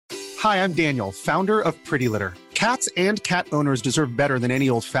Hi, I'm Daniel, founder of Pretty Litter. Cats and cat owners deserve better than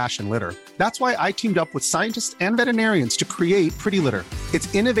any old-fashioned litter. That's why I teamed up with scientists and veterinarians to create Pretty Litter.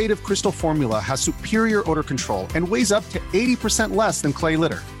 Its innovative crystal formula has superior odor control and weighs up to 80% less than clay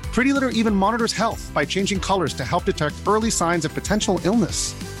litter. Pretty Litter even monitors health by changing colors to help detect early signs of potential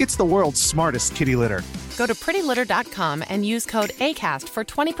illness. It's the world's smartest kitty litter. Go to prettylitter.com and use code ACAST for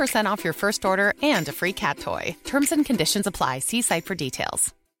 20% off your first order and a free cat toy. Terms and conditions apply. See site for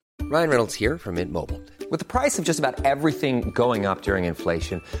details. Ryan Reynolds here from Mint Mobile. With the price of just about everything going up during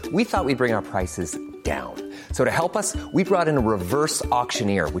inflation, we thought we'd bring our prices down. So to help us, we brought in a reverse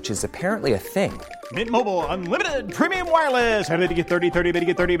auctioneer, which is apparently a thing. Mint Mobile Unlimited Premium Wireless. How to get 30, 30, bit to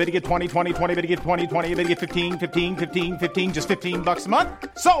get 30, bit to get 20, 20, 20, bit to get 20, 20, bit to get 15, 15, 15, 15, just $15 a month?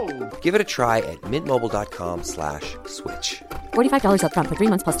 Sold! Give it a try at mintmobile.com/switch. $45 up front for 3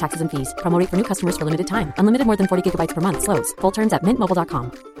 months plus taxes and fees. Promo rate for new customers for limited time. Unlimited more than 40 gigabytes per month. Slows full terms at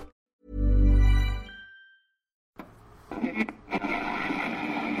mintmobile.com.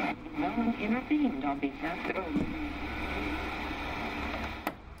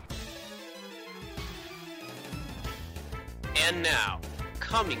 And now,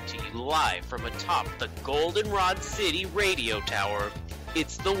 coming to you live from atop the Goldenrod City Radio Tower,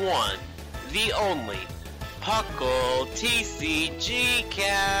 it's the one, the only, Puckle TCG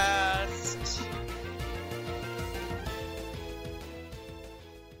Cast.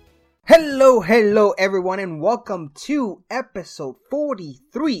 Hello everyone, and welcome to episode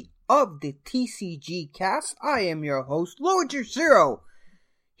 43 of the TCG Cast. I am your host, Lord Zero.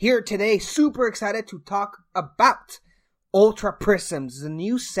 Here today, super excited to talk about Ultra Prisms, the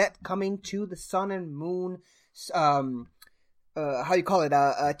new set coming to the Sun and Moon,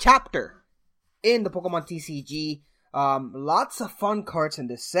 chapter in the Pokemon TCG. Lots of fun cards in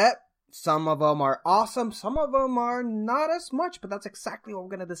this set. Some of them are awesome, some of them are not as much, but that's exactly what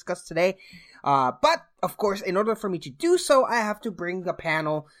we're going to discuss today. But, of course, in order for me to do so, I have to bring a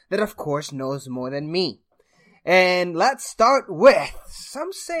panel that, of course, knows more than me. And let's start with,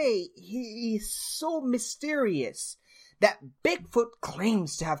 some say he is so mysterious that Bigfoot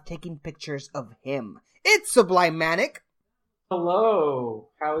claims to have taken pictures of him. It's Sublime Manic. Hello,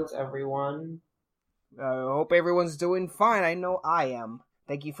 how's everyone? I hope everyone's doing fine. I know I am.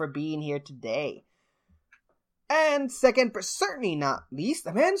 Thank you for being here today. And second, but certainly not least,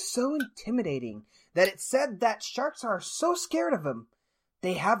 a man so intimidating that it's said that sharks are so scared of him,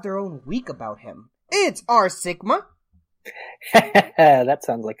 they have their own week about him. It's R Sigma. That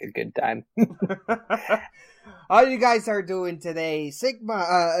sounds like a good time. How you guys are doing today?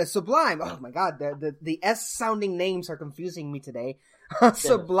 Sigma, Sublime. Oh my god, the S-sounding names are confusing me today.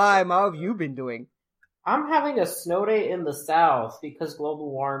 Sublime, how have you been doing? I'm having a snow day in the south because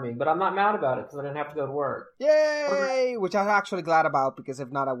global warming, but I'm not mad about it because I didn't have to go to work. Yay! Which I'm actually glad about, because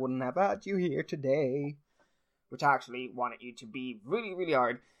if not, I wouldn't have had you here today. Which I actually wanted you to be really, really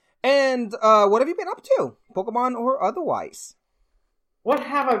hard. And, what have you been up to? Pokemon or otherwise? What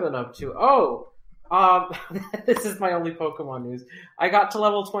have I been up to? This is my only Pokemon news. I got to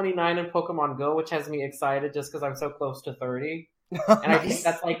level 29 in Pokemon Go, which has me excited just because I'm so close to 30. And I think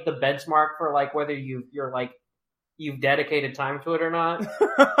that's like the benchmark for like whether you've dedicated time to it or not.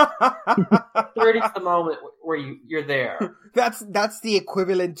 30 is the moment where you're there. That's the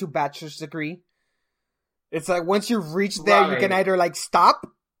equivalent to bachelor's degree. It's like once you've reached there, right, you can either like stop,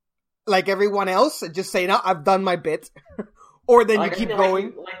 like everyone else, and just say, "No, I've done my bit," or then you keep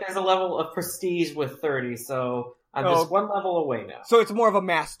going. Like there's a level of prestige with 30, so I'm just one level away now. So it's more of a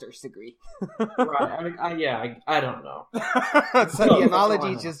master's degree. Right. I don't know. So the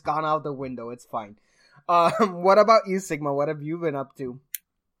analogy's just gone out the window. It's fine. What about you, Sigma? What have you been up to?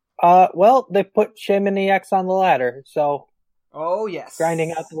 Well, they put Shim and EX on the ladder, so... Oh, yes.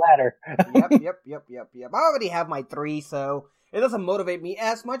 Grinding out the ladder. Yep. I already have my 3, so it doesn't motivate me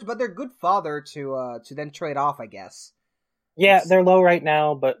as much, but they're good fodder to then trade off, I guess. Yeah, they're low right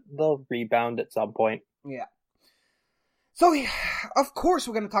now, but they'll rebound at some point. Yeah. So, of course,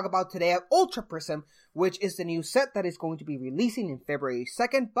 we're going to talk about today Ultra Prism, which is the new set that is going to be releasing in February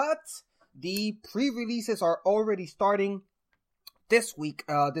 2nd, but the pre-releases are already starting this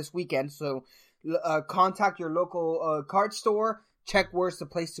weekend, so contact your local card store, check where's the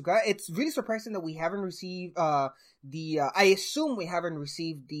place to go. It's really surprising that we haven't received I assume we haven't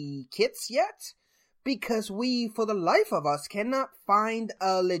received the kits yet, because we, for the life of us, cannot find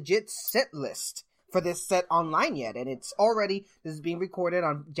a legit set list for this set online yet, and this is being recorded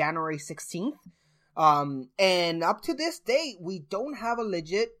on January 16th, and up to this date, we don't have a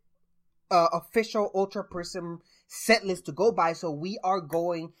legit official Ultra Prism set list to go by, so we are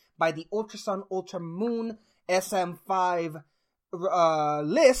going by the Ultra Sun, Ultra Moon SM5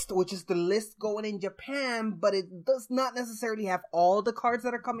 list, which is the list going in Japan, but it does not necessarily have all the cards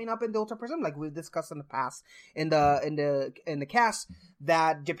that are coming up in the Ultra Prism, like we've discussed in the past in the cast,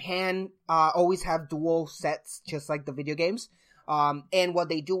 that Japan always have dual sets, just like the video games. And what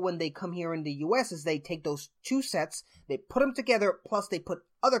they do when they come here in the US is they take those two sets, they put them together, plus they put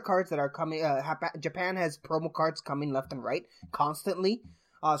other cards that are coming. Japan has promo cards coming left and right constantly.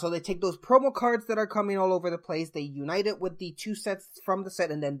 So they take those promo cards that are coming all over the place, they unite it with the two sets from the set,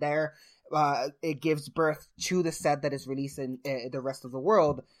 and then it gives birth to the set that is released in the rest of the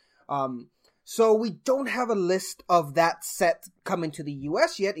world. So we don't have a list of that set coming to the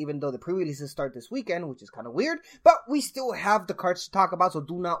US yet, even though the pre-releases start this weekend, which is kind of weird. But we still have the cards to talk about, so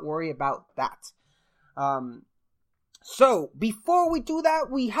do not worry about that. So before we do that,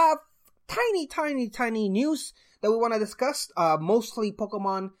 we have tiny news that we want to discuss, mostly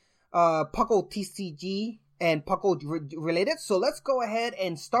Pokemon, Puckle TCG and Puckle related. So let's go ahead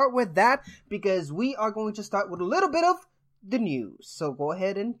and start with that, because we are going to start with a little bit of the news. So go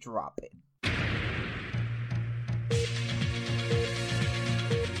ahead and drop it.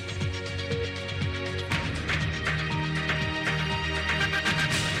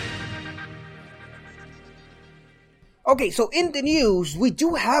 Okay, so in the news, we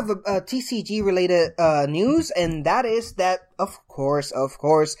do have a TCG-related news, and that is that, of course,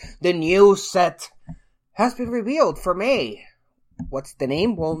 the new set has been revealed for May. What's the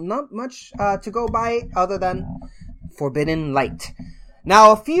name? Well, not much to go by other than Forbidden Light.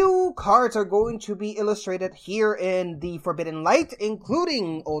 Now, a few cards are going to be illustrated here in the Forbidden Light,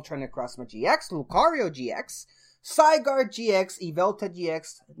 including Ultra Necrozma GX, Lucario GX, Zygarde GX, Yveltal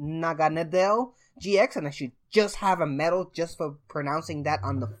GX, Naganadel GX, and I should just have a medal just for pronouncing that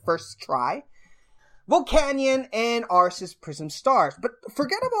on the first try. Volcanion and Arceus Prism Stars. But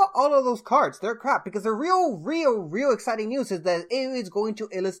forget about all of those cards. They're crap, because the real exciting news is that it is going to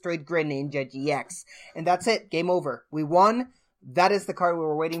illustrate Greninja GX. And that's it. Game over. We won. That is the card we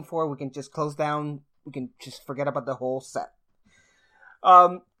were waiting for. We can just close down. We can just forget about the whole set.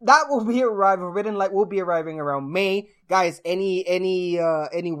 That will be arriving. Forbidden Light will be arriving around May. Guys, any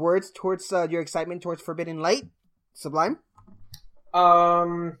words towards your excitement towards Forbidden Light? Sublime?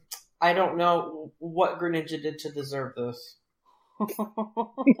 I don't know what Greninja did to deserve this.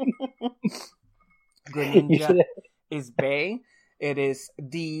 Greninja is bae. It is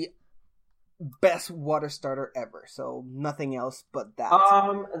the best water starter ever, so nothing else but that.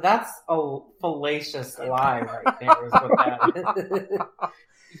 That's a fallacious lie right there, is what that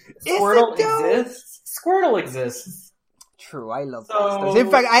is. Squirtle exists? Squirtle exists. True, I love so, Blasters. In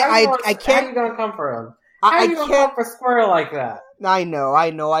fact, I can't... How are you gonna come for him? How are you gonna come for Squirtle like that? I know,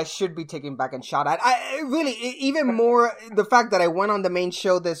 I should be taking back and shot at. I really, even more, the fact that I went on the main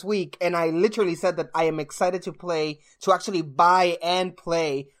show this week, and I literally said that I am excited to actually buy and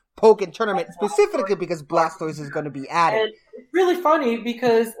play Pokken Tournament, specifically because Blastoise is going to be added. And it's really funny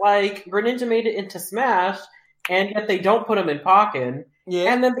because, like, Greninja made it into Smash, and yet they don't put him in Pokken,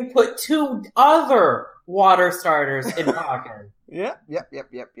 and then they put two other water starters in Pokken. Yep.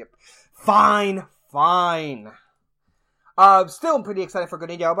 Fine. Still I'm pretty excited for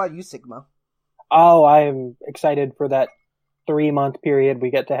Greninja. How about you, Sigma? Oh, I'm excited for that 3-month period we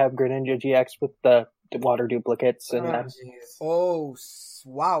get to have Greninja GX with the water duplicates. And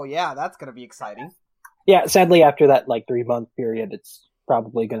wow, yeah, that's gonna be exciting. Yeah, sadly, after that 3-month period, it's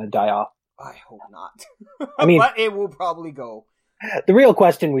probably gonna die off. I hope not. I mean, but it will probably go. The real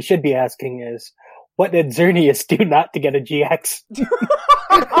question we should be asking is, what did Xerneas do not to get a GX?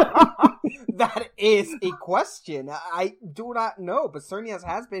 That is a question. I do not know, but Xerneas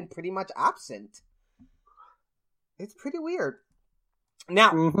has been pretty much absent. It's pretty weird.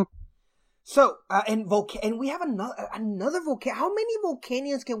 Now, so, and we have another Volcanion. How many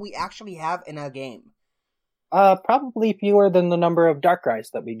Volcanions can we actually have in a game? Probably fewer than the number of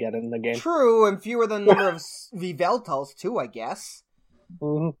Darkrai's that we get in the game. True, and fewer than the number of Yveltals too, I guess.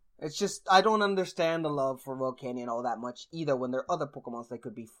 Mm-hmm. It's just, I don't understand the love for Volcanion all that much either, when there are other Pokemon they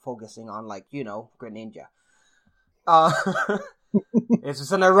could be focusing on, like, Greninja. It's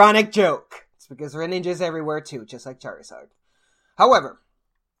just an ironic joke. It's because Greninja's everywhere too, just like Charizard. However,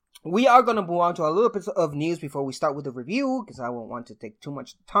 we are going to move on to a little bit of news before we start with the review, because I won't want to take too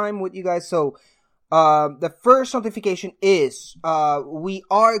much time with you guys. So, the first notification is, we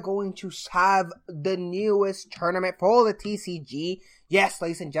are going to have the newest tournament for the TCG. Yes,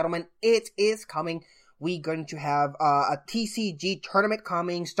 ladies and gentlemen, it is coming. we're going to have a TCG tournament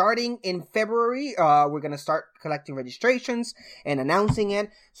coming starting in February. We're going to start collecting registrations and announcing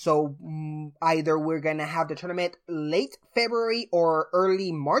it. So either we're going to have the tournament late February or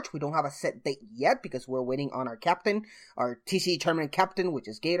early March. We don't have a set date yet because we're waiting on our captain, our TCG tournament captain, which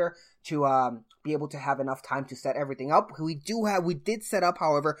is Gator, to be able to have enough time to set everything up. We did set up,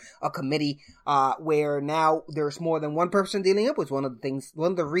 however, a committee where now there's more than one person dealing up. Was one of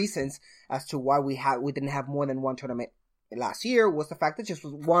the reasons as to why we didn't have more than one tournament last year was the fact that just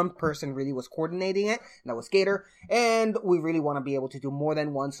one person really was coordinating it, and that was Gator, and we really want to be able to do more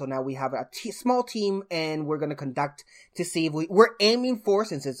than one, so now we have a small team, and we're going to conduct to see if we're aiming for,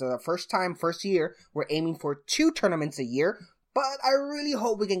 since it's a first year, we're aiming for 2 tournaments a year, but I really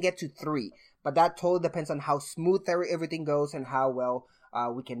hope we can get to 3, but that totally depends on how smooth everything goes and how well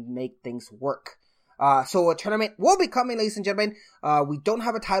we can make things work. So a tournament will be coming, ladies and gentlemen. We don't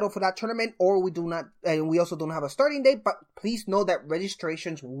have a title for that tournament, or we also don't have a starting date, but please know that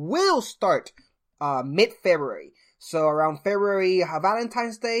registrations will start, mid-February. So around February,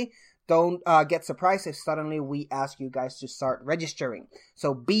 Valentine's Day, don't, get surprised if suddenly we ask you guys to start registering.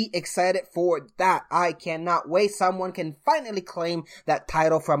 So be excited for that. I cannot wait. Someone can finally claim that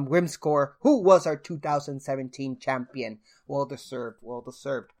title from Grimscore, who was our 2017 champion. Well deserved.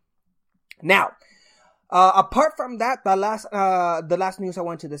 Now, apart from that, the last news I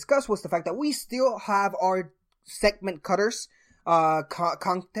wanted to discuss was the fact that we still have our segment cutters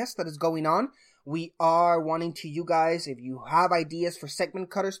contest that is going on. We are wanting to, you guys, if you have ideas for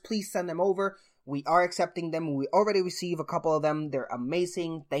segment cutters, please send them over. We are accepting them. We already received a couple of them. They're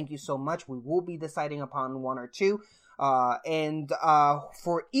amazing. Thank you so much. We will be deciding upon 1 or 2. And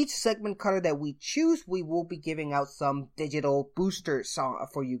for each segment cutter that we choose, we will be giving out some digital boosters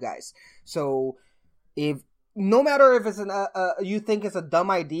for you guys. So no matter if it's you think it's a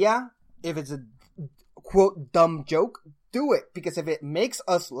dumb idea, if it's a quote dumb joke, do it, because if it makes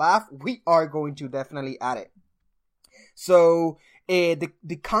us laugh, we are going to definitely add it. So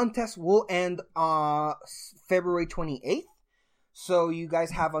the contest will end February 28th. So you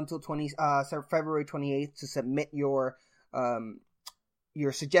guys have until February 28th to submit your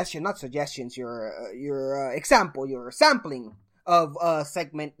example, your sampling of a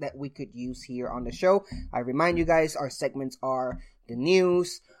segment that we could use here on the show. I remind you guys, our segments are the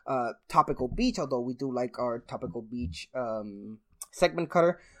news, Topical Beach, although we do like our Topical Beach segment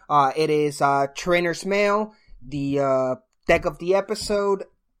cutter. It is Trainer's Mail, the deck of the episode,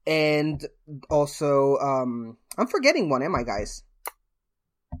 and also I'm forgetting one, am I, guys?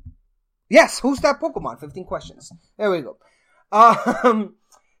 Yes, who's that Pokemon? 15 questions. There we go.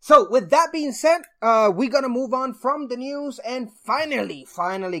 So with that being said, we're gonna move on from the news and finally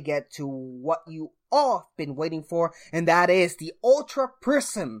get to what you all been waiting for, and that is the Ultra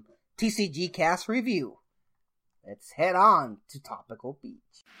Prism TCG Cast review. Let's head on to Topical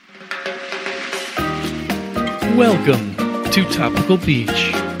Beach. Welcome to Topical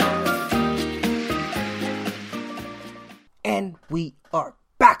Beach. And we are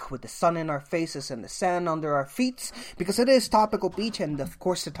back with the sun in our faces and the sand under our feet, because it is Topical Beach, and of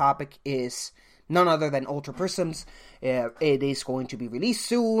course the topic is none other than Ultra Prisms. It is going to be released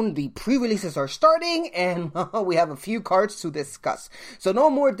soon. The pre-releases are starting, and we have a few cards to discuss. So no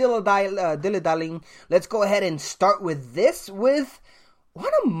more dilly-dallying. Let's go ahead and start with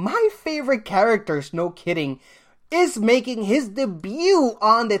one of my favorite characters, no kidding, is making his debut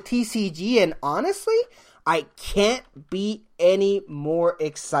on the TCG, and honestly, I can't be any more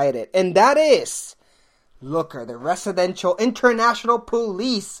excited. And that is Looker, the Residential International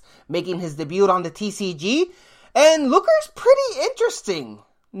Police, making his debut on the TCG. And Looker's pretty interesting.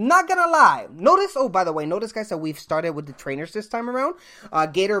 Not gonna lie. Notice, guys, that we've started with the trainers this time around.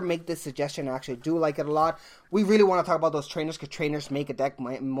 Gator made this suggestion. I actually do like it a lot. We really want to talk about those trainers, because trainers make a deck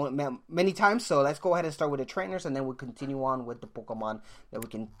many times. So let's go ahead and start with the trainers, and then we'll continue on with the Pokemon that we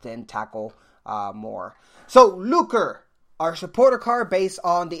can then tackle more. So Looker, our supporter card based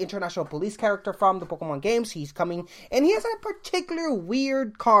on the International Police character from the Pokemon games. He's coming, and he has a particular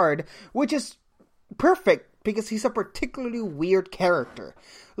weird card, which is perfect because he's a particularly weird character.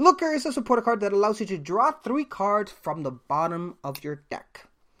 Looker is a supporter card that allows you to draw 3 cards from the bottom of your deck.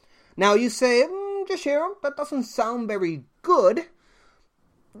 Now you say, Jashiro, that doesn't sound very good.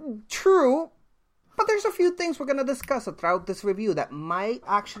 True, but there's a few things we're going to discuss throughout this review that might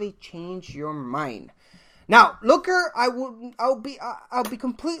actually change your mind. Now, Looker, I'll be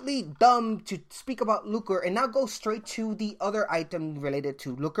completely dumb to speak about Looker and now go straight to the other item related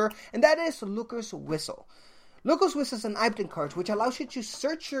to Looker, and that is Looker's Whistle. Looker's Whistle is an item card which allows you to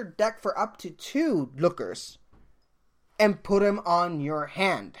search your deck for up to 2 Lookers and put them on your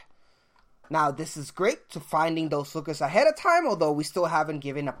hand. Now, this is great to finding those Lookers ahead of time, although we still haven't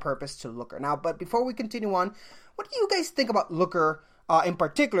given a purpose to Looker. Now, but before we continue on, what do you guys think about Looker in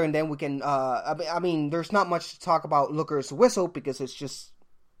particular? And then we can, I mean, there's not much to talk about Looker's whistle because it's just,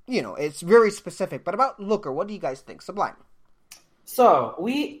 it's very specific. But about Looker, what do you guys think? Sublime. So,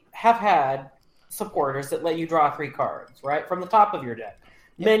 we have had supporters that let you draw 3 cards, right? From the top of your deck.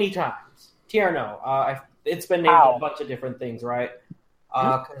 Yep. Many times. Tierno, it's been named a bunch of different things, right?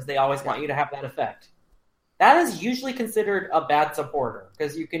 Because they always want you to have that effect. That is usually considered a bad supporter,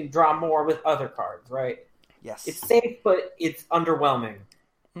 because you can draw more with other cards, right? Yes. It's safe, but it's underwhelming.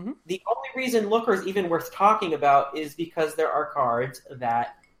 Mm-hmm. The only reason Looker is even worth talking about is because there are cards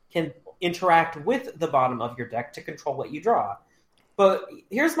that can interact with the bottom of your deck to control what you draw. But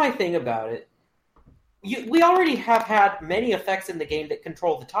here's my thing about it. We already have had many effects in the game that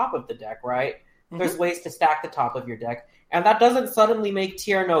control the top of the deck, right? Mm-hmm. There's ways to stack the top of your deck. And that doesn't suddenly make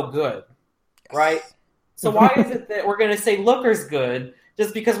Tierno good, right? So why is it that we're going to say Looker's good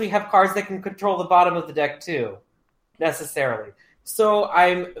just because we have cards that can control the bottom of the deck too, necessarily? So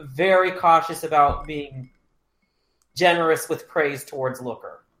I'm very cautious about being generous with praise towards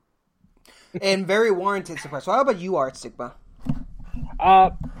Looker. And very warranted surprise. So how about you, Art Sigma?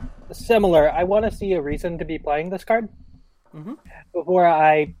 Similar. I want to see a reason to be playing this card before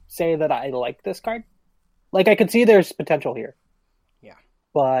I say that I like this card. Like, I could see there's potential here. Yeah.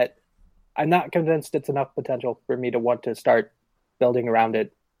 But I'm not convinced it's enough potential for me to want to start building around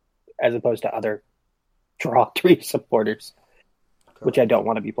it as opposed to other draw 3 supporters, which I don't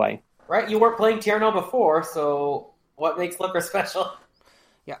want to be playing. Right, you weren't playing Tierno before, so what makes Looker special?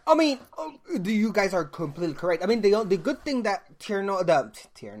 Yeah, I mean, you guys are completely correct. I mean, the good thing that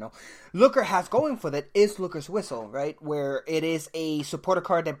Tierno Looker has going for it is Looker's Whistle, right? Where it is a supporter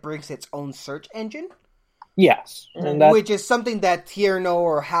card that brings its own search engine. Yes. And which is something that Tierno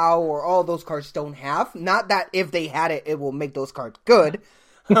or How or all those cards don't have. Not that if they had it, it will make those cards good,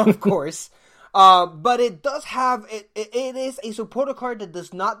 of course. But it does have, it is a supporter card that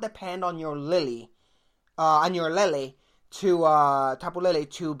does not depend on your Lele Tapu Lele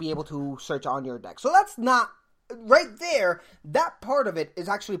to be able to search on your deck. So that's not, right there, that part of it is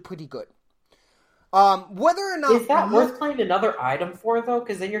actually pretty good. Whether or not... Is that worth playing another item for, though?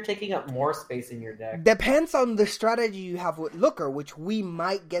 Because then you're taking up more space in your deck. Depends on the strategy you have with Looker, which we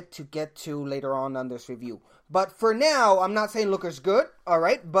might get to later on this review. But for now, I'm not saying Looker's good,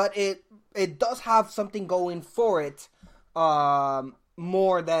 alright? But it does have something going for it,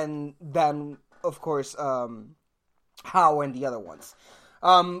 more than of course, How and the other ones.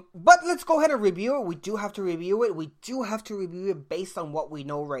 But let's go ahead and review it. We do have to review it. We do have to review it based on what we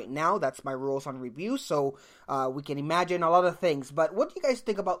know right now. That's my rules on review. So we can imagine a lot of things. But what do you guys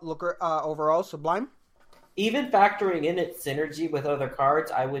think about Looker overall, Sublime? Even factoring in its synergy with other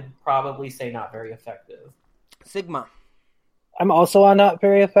cards, I would probably say not very effective. Sigma. I'm also on not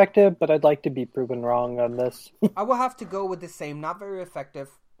very effective, but I'd like to be proven wrong on this. I will have to go with the same. Not very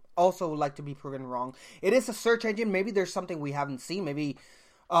effective. Also would like to be proven wrong. It is a search engine. Maybe there's something we haven't seen. Maybe,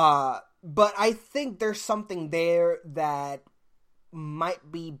 but I think there's something there that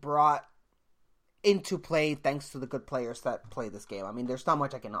might be brought into play thanks to the good players that play this game. I mean, there's not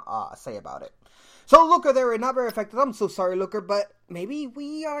much I can say about it. So, Looker, they're not very effective. I'm so sorry, Looker, but maybe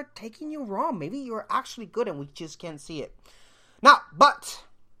we are taking you wrong. Maybe you're actually good and we just can't see it. Now, but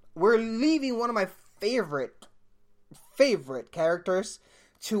we're leaving one of my favorite characters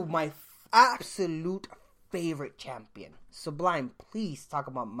to my absolute favorite champion. Sublime, please talk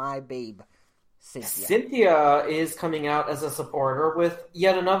about my babe, Cynthia. Cynthia is coming out as a supporter with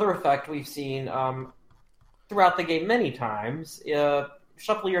yet another effect we've seen throughout the game many times.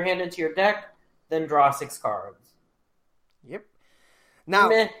 Shuffle your hand into your deck, then draw 6 cards. Yep. Now,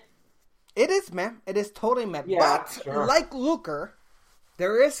 meh. It is meh. It is totally meh. Yeah, but, sure. Like Looker,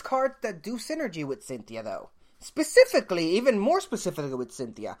 there is cards that do synergy with Cynthia, though. Specifically, even more specifically with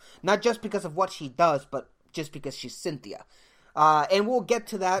Cynthia. Not just because of what she does, but just because she's Cynthia. And we'll get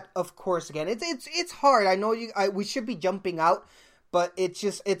to that, of course, again. It's hard. I know we should be jumping out, but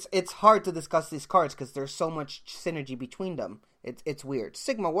it's hard to discuss these cards because there's so much synergy between them. It's weird.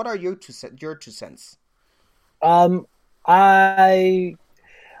 Sigma, what are your two cents? I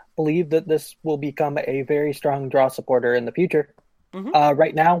believe that this will become a very strong draw supporter in the future. Mm-hmm.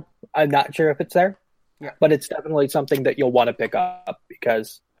 Right now, I'm not sure if it's there. Yeah. But it's definitely something that you'll want to pick up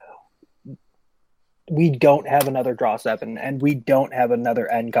because we don't have another draw 7 and we don't have another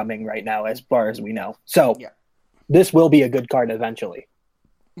N coming right now as far as we know. So This will be a good card eventually.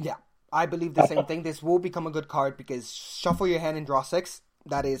 Yeah, I believe the same thing. This will become a good card because shuffle your hand and draw 6.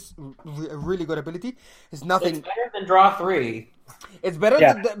 That is a really good ability. It's nothing. It's better than draw 3. It's better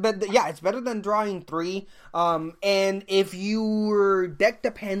it's better than drawing 3. And if your deck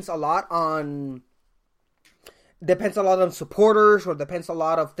depends a lot on supporters, or depends a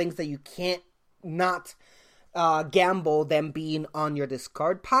lot of things that you can't not gamble them being on your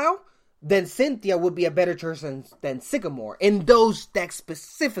discard pile, then Cynthia would be a better choice than Sycamore. In those decks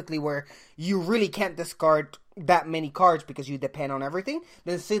specifically where you really can't discard that many cards because you depend on everything,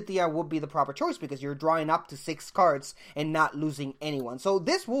 then Cynthia would be the proper choice because you're drawing up to 6 cards and not losing anyone. So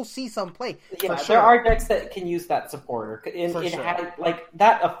this will see some play. Yeah, for sure. There are decks that can use that supporter. Sure.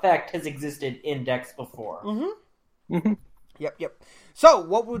 That effect has existed in decks before. Mm-hmm. Mm-hmm. Yep. So,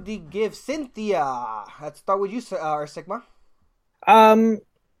 what would you give Cynthia? Let's start with you, Sigma.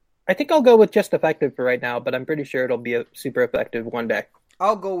 I think I'll go with just effective for right now, but I'm pretty sure it'll be a super effective one day.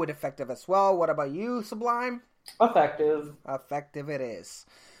 I'll go with effective as well. What about you, Sublime? Effective. Effective it is.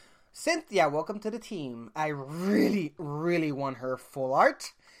 Cynthia, welcome to the team. I really, really want her full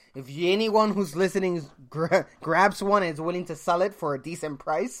art. If anyone who's listening grabs one and is willing to sell it for a decent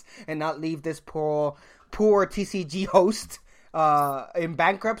price and not leave this poor TCG host in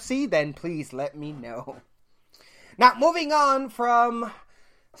bankruptcy, then please let me know. Now, moving on from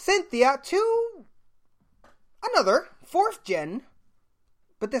Cynthia to another 4th gen,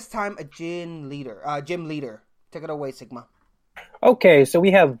 but this time a gym leader. Take it away, Sigma. Okay, so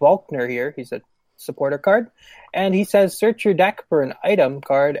we have Volkner here. He's a supporter card, and he says search your deck for an item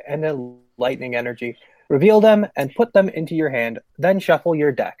card and a lightning energy. Reveal them and put them into your hand, then shuffle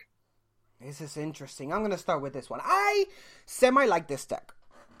your deck. This is interesting. I'm going to start with this one. I semi-like this deck.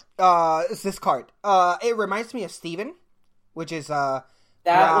 It's this card. It reminds me of Steven, which is...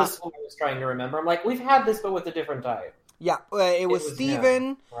 That was what I was trying to remember. I'm like, we've had this, but with a different type. Yeah, it was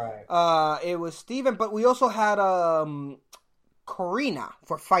Steven. Right. It was Steven, but we also had Karina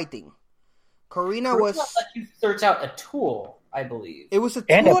for fighting. Karina was... let you search out a tool, I believe. It was a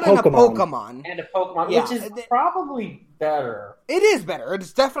tool and a Pokemon. And a Pokemon, yeah, which is probably better. It is better.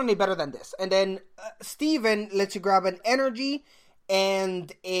 It's definitely better than this. And then Steven lets you grab an energy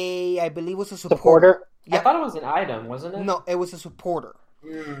and I believe it was a supporter. Yeah. I thought it was an item, wasn't it? No, it was a supporter.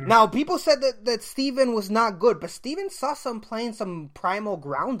 Now, people said that Steven was not good, but Steven saw playing some Primal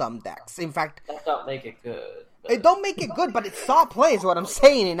Groudon decks. In fact... That don't make it good. It don't make it good, but it saw play is what I'm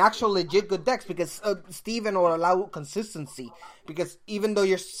saying in actual legit good decks, because Steven will allow consistency. Because even though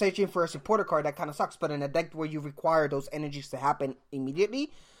you're searching for a supporter card, that kind of sucks. But in a deck where you require those energies to happen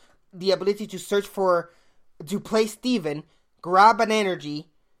immediately, the ability to play Steven, grab an energy,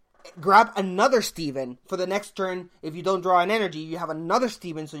 grab another Steven for the next turn. If you don't draw an energy, you have another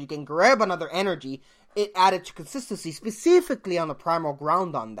Steven, so you can grab another energy. It added to consistency, specifically on the Primal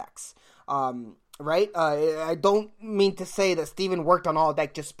Groudon decks. Right? I don't mean to say that Steven worked on all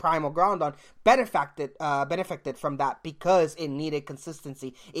deck, just Primal Groudon benefited from that because it needed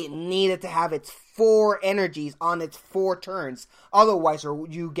consistency. It needed to have its 4 energies on its 4 turns. Otherwise,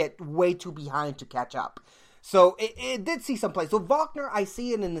 you get way too behind to catch up. So it did see some play. So Volkner, I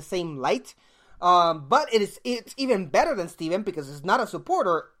see it in the same light. But it's even better than Steven because it's not a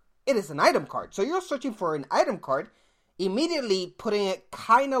supporter. It is an item card. So you're searching for an item card, immediately putting it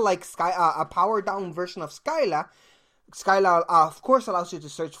kind of like a powered down version of Skyla. Skyla, of course, allows you to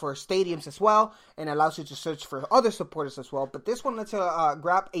search for stadiums as well, and allows you to search for other supporters as well. But this one lets you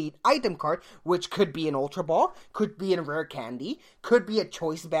grab an item card, which could be an Ultra Ball, could be a Rare Candy, could be a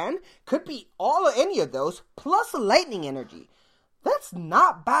Choice Band, could be any of those, plus a Lightning Energy. That's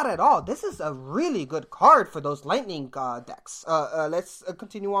not bad at all. This is a really good card for those Lightning decks. Let's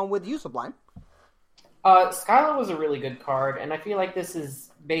continue on with you, Sublime. Skyla was a really good card, and I feel like this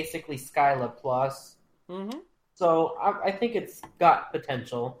is basically Skyla Plus. Mm-hmm. So I think it's got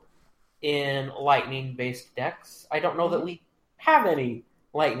potential in Lightning-based decks. I don't know that we have any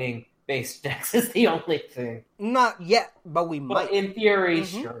Lightning-based decks is the only thing. Not yet, but we might. But in theory,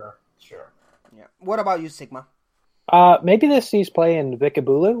 sure. Yeah. What about you, Sigma? Maybe this sees play in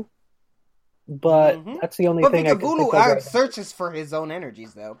Vikabulu, but that's the only thing I can think of right searches for his own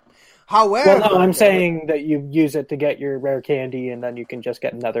energies, though. However... Well, no, I'm saying that you use it to get your Rare Candy, and then you can just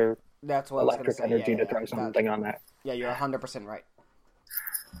get another electric energy to throw something on that. Yeah, you're 100% right.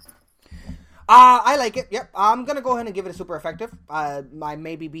 I like it. Yep, I'm going to go ahead and give it a super effective. I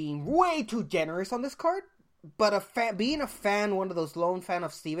may be being way too generous on this card, but being a fan, one of those lone fan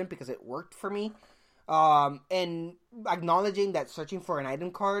of Steven, because it worked for me, and acknowledging that searching for an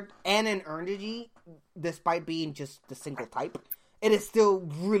item card and an energy, despite being just the single type, it is still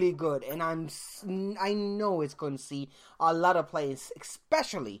really good, and I know it's going to see a lot of plays,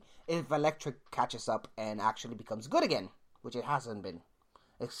 especially if Electric catches up and actually becomes good again, which it hasn't been.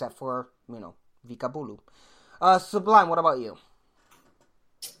 except for, Vikabulu. Sublime, what about you?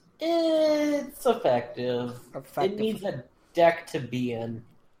 It's effective. It needs a deck to be in,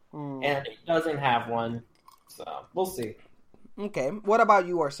 and it doesn't have one, so we'll see. Okay, what about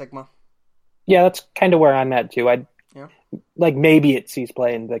you, or Sigma? Yeah, that's kind of where I'm at too. Maybe it sees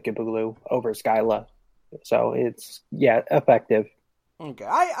play in Vikabulu over Skyla, so it's effective. Okay,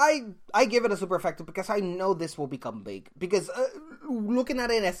 I give it a super effective because I know this will become big. Because looking at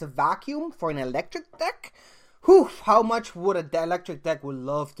it as a vacuum for an electric deck, how much would an electric deck would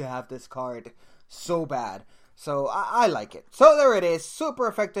love to have this card so bad. So I like it. So there it is, super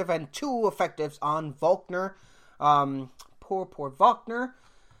effective and 2 effectives on Volkner. Poor Volkner.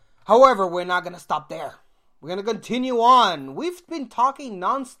 However, we're not going to stop there. We're going to continue on. We've been talking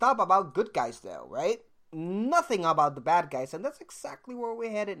non-stop about good guys though, right? Nothing about the bad guys, and that's exactly where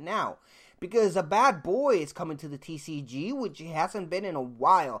we're headed now. Because a bad boy is coming to the TCG, which he hasn't been in a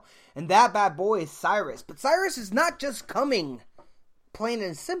while. And that bad boy is Cyrus. But Cyrus is not just coming, plain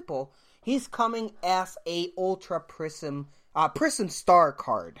and simple. He's coming as a Ultra Prism Star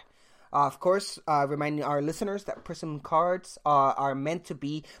card. Of course, reminding our listeners that Prism cards are meant to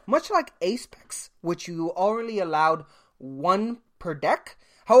be much like Ace Specs, which you already allowed 1 per deck.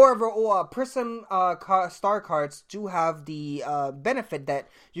 However, Prism Star cards do have the benefit that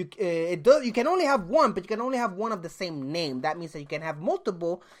you can only have 1, but you can only have 1 of the same name. That means that you can have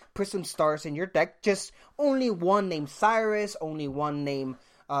multiple Prism Stars in your deck, just only 1 named Cyrus, only 1 name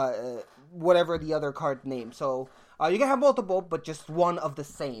whatever the other card name. So you can have multiple, but just 1 of the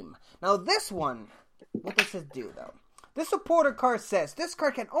same. Now this one, what does it do though? This supporter card says this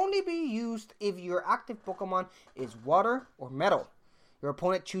card can only be used if your active Pokemon is water or metal. Your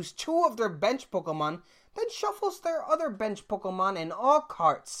opponent chooses 2 of their bench Pokemon, then shuffles their other bench Pokemon and all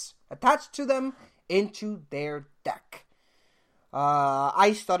cards attached to them into their deck.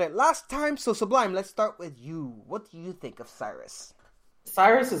 I started last time, so Sublime, let's start with you. What do you think of Cyrus?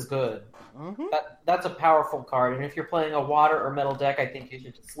 Cyrus is good. That's a powerful card, and if you're playing a water or metal deck, I think you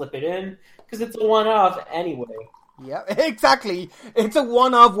should just slip it in, because it's a one-of anyway. Yeah, exactly. It's a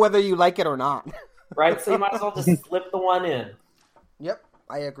one-of whether you like it or not. Right, so you might as well just slip the one in. Yep,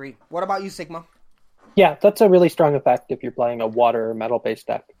 I agree. What about you, Sigma? Yeah, that's a really strong effect if you're playing a water or metal based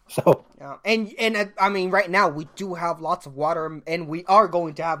deck. So and I mean, right now we do have lots of water, and we are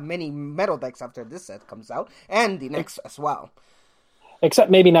going to have many metal decks after this set comes out, and the next as well.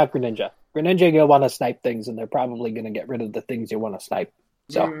 Except maybe not Greninja. Greninja, you'll want to snipe things, and they're probably going to get rid of the things you want to snipe.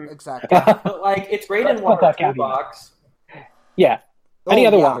 So exactly. But it's great in water toolbox. Yeah. Any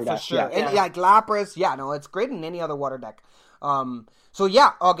other water deck. Sure. Yeah, Lapras. Yeah, no, it's great in any other water deck. So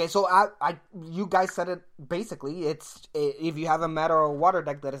yeah, okay. So you guys said it basically. It's if you have a metal or water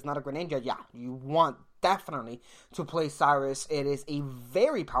deck that is not a Greninja, yeah, you want definitely to play Cyrus. It is a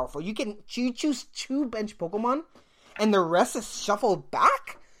very powerful. You choose 2 bench Pokemon, and the rest is shuffled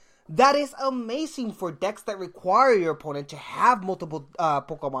back. That is amazing for decks that require your opponent to have multiple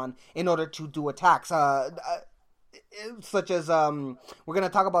Pokemon in order to do attacks. Such as we're gonna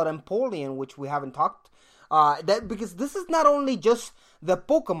talk about Empoleon, which we haven't talked. Because this is not only just the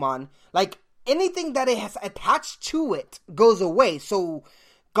Pokemon, like anything that it has attached to it goes away. So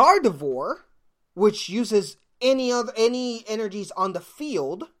Gardevoir, which uses any energies on the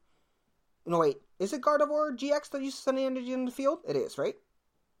field. No, wait, is it Gardevoir GX that uses any energy in the field? It is, right?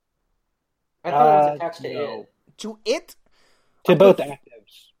 I thought it was attached to it. To it? To both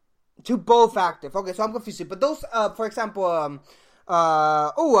actives. To both active. Okay, so I'm confused. But those, for example,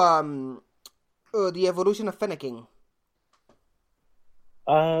 the evolution of Fennekin.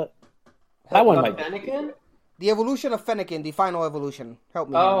 That one might Fennekin? The evolution of Fennekin, the final evolution. Help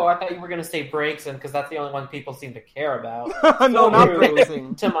me. Oh, I thought you were going to say Braixen, because that's the only one people seem to care about. No, not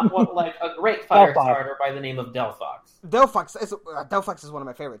Braixen. Like a great fire starter by the name of Delphox. Delphox is one of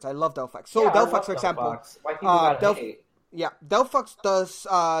my favorites. I love Delphox. So yeah, Delphox, for example, Delphox does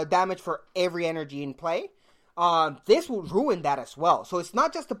damage for every energy in play. This will ruin that as well. So it's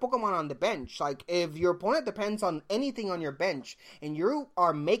not just the Pokemon on the bench. Like, if your opponent depends on anything on your bench, and you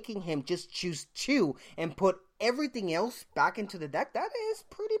are making him just choose 2 and put everything else back into the deck, that is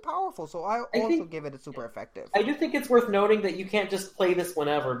pretty powerful. So I also give it a super effective. I do think it's worth noting that you can't just play this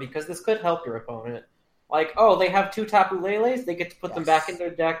whenever, because this could help your opponent. Like, oh, they have 2 Tapu Leles, they get to put them back in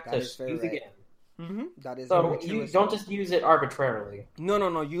their deck to use again. Mm-hmm. That is so you don't just use it arbitrarily.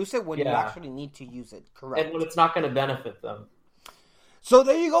 No. Use it when you actually need to use it. Correct. And when it's not going to benefit them. So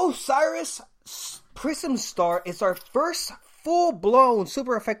there you go. Cyrus Prism Star is our first full-blown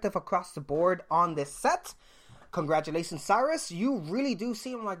super effective across the board on this set. congratulations, Cyrus. You really do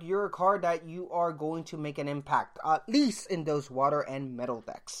seem like you're a card that you are going to make an impact, at least in those water and metal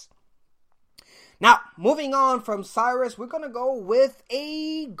decks. Now, moving on from Cyrus, we're going to go with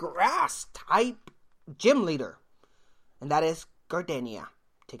a grass-type gym leader. And that is Gardenia.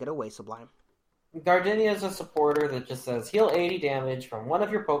 Take it away, Sublime. Gardenia is a supporter that just says, heal 80 damage from one of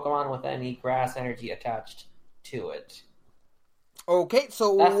your Pokemon with any grass energy attached to it. Okay,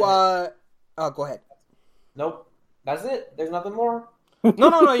 so, go ahead. Nope. That's it. There's nothing more.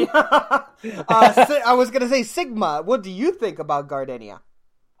 No. I was going to say, Sigma, what do you think about Gardenia?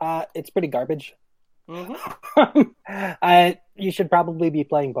 It's pretty garbage. Mm-hmm. You should probably be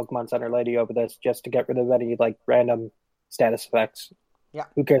playing Pokemon Center Lady over this just to get rid of any random status effects. Yeah.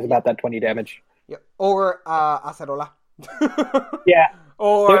 Who cares about that 20 damage? Yeah. Or Acerola. Yeah.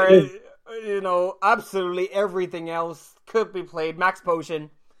 Or absolutely everything else could be played. Max Potion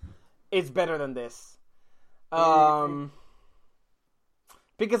is better than this.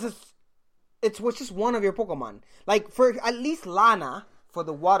 Because it's just one of your Pokemon. Like for at least Lana for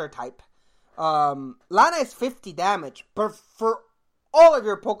the water type. Lana is 50 damage, but for all of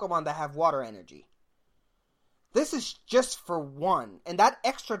your Pokemon that have water energy. This is just for one, and that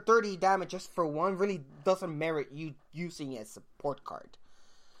extra 30 damage just for one really doesn't merit you using it as a support card.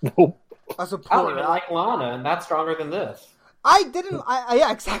 Nope. A I support. don't even like Lana, and that's stronger than this.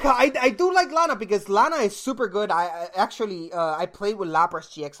 Yeah, exactly. I do like Lana because Lana is super good. I played with Lapras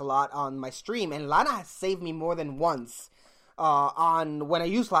GX a lot on my stream, and Lana has saved me more than once. On when I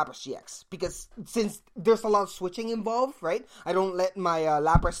use Lapras GX, because since there's a lot of switching involved, right? I don't let my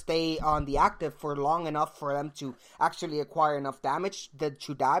Lapras stay on the active for long enough for them to actually acquire enough damage that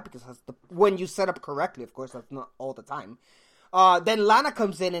you die, because when you set up correctly, of course, that's not all the time. Then Lana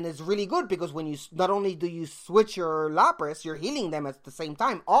comes in and is really good, because when you not only do you switch your Lapras, you're healing them at the same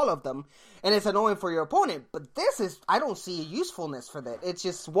time, all of them, and it's annoying for your opponent. But I don't see a usefulness for that. It's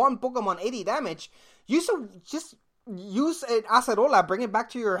just one Pokemon 80 damage. Use an Acerola, bring it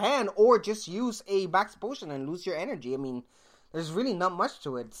back to your hand, or just use a Max Potion and lose your energy. I mean, there's really not much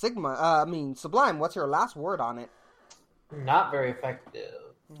to it. Sublime, what's your last word on it? Not very effective.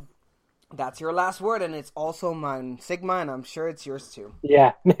 That's your last word, and it's also mine, Sigma, and I'm sure it's yours too.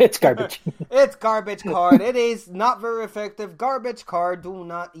 Yeah, it's garbage. It's garbage card. It is not very effective. Garbage card. Do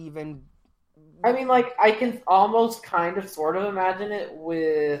not even... I mean, I can almost kind of sort of imagine it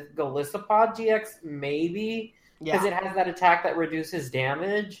with Golisopod GX, maybe... Because it has that attack that reduces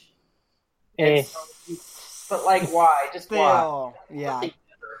damage. But, why? Just why? Yeah.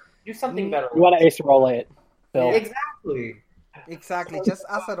 Do something better. You want to Acerola it, Phil. Exactly. Just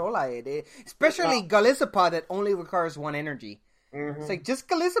Acerola it. Especially Golisopod that only requires one energy. Mm-hmm. It's like, just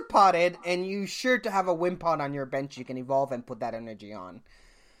Golisopod it, and you're sure to have a Wimpod on your bench you can evolve and put that energy on.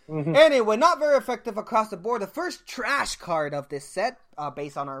 Mm-hmm. Anyway, not very effective across the board. The first trash card of this set,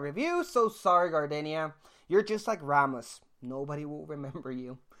 based on our review. So sorry, Gardenia. You're just like Ramos. Nobody will remember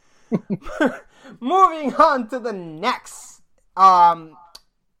you. Moving on to the next. Let's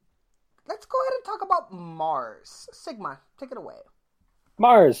go ahead and talk about Mars. Sigma, take it away.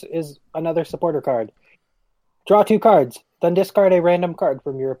 Mars is another supporter card. Draw 2 cards, then discard a random card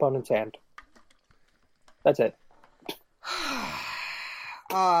from your opponent's hand. That's it.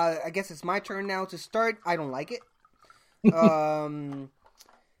 I guess it's my turn now to start. I don't like it.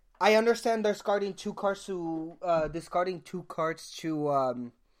 I understand they're discarding 2 cards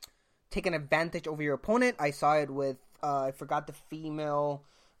to take an advantage over your opponent. I saw it with I forgot the female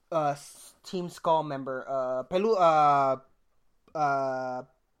Team Skull member, Plumeria.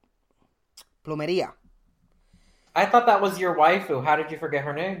 I thought that was your waifu. How did you forget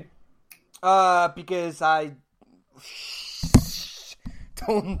her name? Because I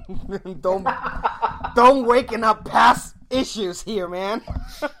don't waken up past issues here, man.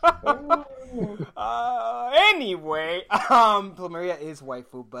 Anyway, Plumeria is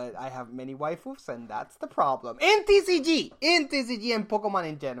waifu, but I have many waifus, and that's the problem. In TCG and Pokemon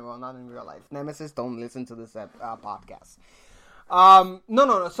in general, not in real life. Nemesis, don't listen to this podcast.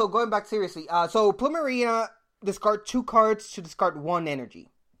 No. So going back seriously, so Plumeria discard 2 cards to discard 1 energy.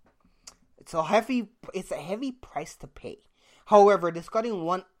 It's a heavy price to pay. However,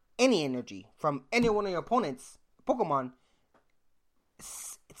 discarding any energy from any one of your opponent's Pokemon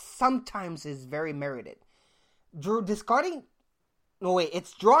sometimes is very merited. It's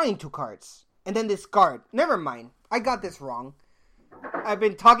drawing 2 cards and then discard. Never mind, I got this wrong. I've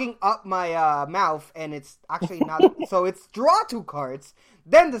been talking up my mouth, and it's actually not. So it's draw 2 cards,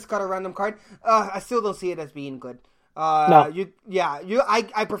 then discard a random card. I still don't see it as being good. No.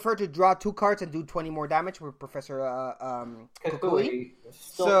 I prefer to draw 2 cards and do 20 more damage with Professor Kukui.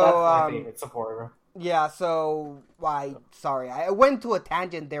 Still, that's my favorite supporter. Yeah, so I went to a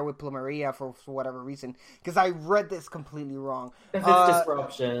tangent there with Plumeria for whatever reason because I read this completely wrong. If it's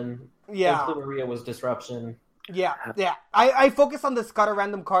disruption, yeah, and Plumeria was disruption. Yeah. I focused on discard a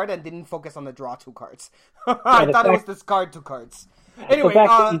random card and didn't focus on the draw 2 cards. I thought it was discard 2 cards. Anyway, the fact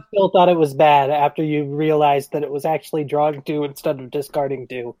that you still thought it was bad after you realized that it was actually drawing 2 instead of discarding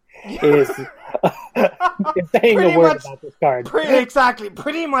 2 is saying a word about this card.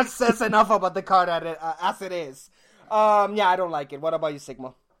 Pretty much says enough about the card as it is. Yeah, I don't like it. What about you,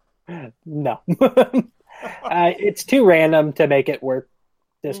 Sigma? No. It's too random to make it worth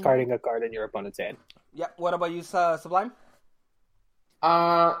discarding a card in your opponent's hand. Yeah, what about you, Sublime?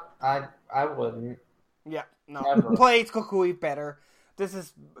 I wouldn't. Yeah, no. Play Kukui better.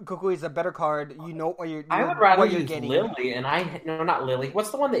 Kukui is a better card. You know what you're. I would rather use getting. Lily, and not Lily.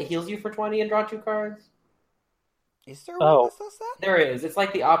 What's the one that heals you for 20 and draw 2 cards? Is there one that does that? There is. It's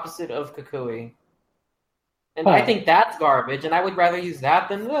like the opposite of Kukui. And I think that's garbage, and I would rather use that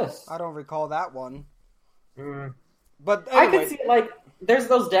than this. I don't recall that one. But anyway. I could see, there's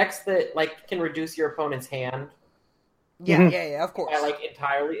those decks that, can reduce your opponent's hand. Yeah, of course.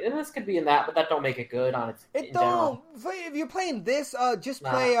 Entirely. And this could be in that, but that don't make it good on its It don't. If you're playing this, just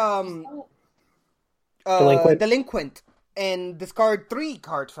play Delinquent and discard 3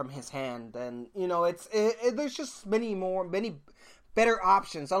 cards from his hand. And, there's just many better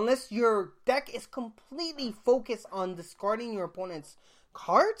options. Unless your deck is completely focused on discarding your opponent's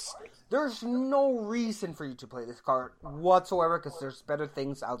cards, there's no reason for you to play this card whatsoever because there's better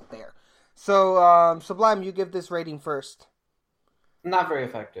things out there. So, Sublime, you give this rating first. Not very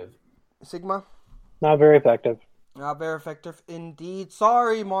effective. Sigma? Not very effective. Not very effective indeed.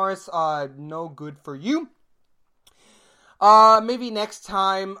 Sorry, Morris. No good for you. Maybe next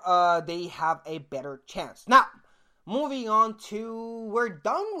time they have a better chance. Now, moving on to, we're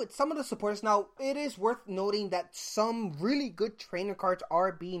done with some of the supporters. Now, it is worth noting that some really good trainer cards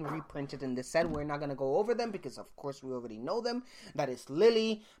are being reprinted in this set. We're not going to go over them because, of course, we already know them. That is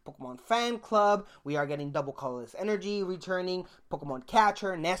Lily, Pokemon Fan Club. We are getting Double Colorless Energy returning, Pokemon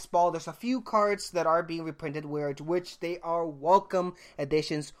Catcher, Nest Ball. There's a few cards that are being reprinted, which they are welcome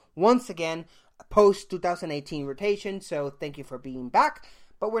additions once again, post-2018 rotation. So, thank you for being back.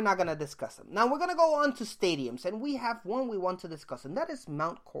 But we're not going to discuss them. Now, we're going to go on to stadiums, and we have one we want to discuss, and that is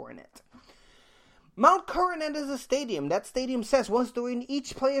Mount Coronet. Mount Coronet is a stadium. That stadium says once during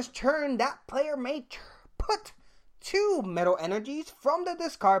each player's turn, that player may put 2 Metal Energies from the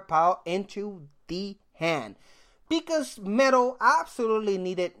discard pile into the hand. Because Metal absolutely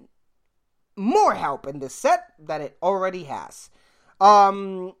needed more help in this set than it already has.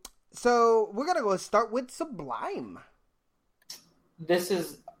 So, we're going to go start with Sublime. This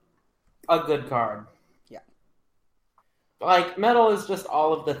is a good card. Yeah. Metal is just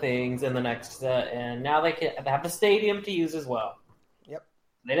all of the things in the next set, and now they have the stadium to use as well. Yep.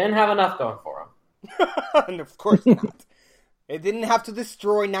 They didn't have enough going for them. And of course not. It didn't have to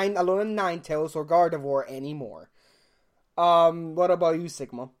destroy Alolan Ninetales or Gardevoir anymore. What about you,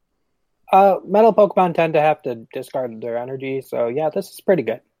 Sigma? Metal Pokemon tend to have to discard their energy, so yeah, this is pretty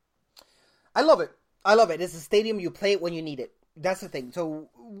good. I love it. It's a stadium, you play it when you need it. That's the thing. So,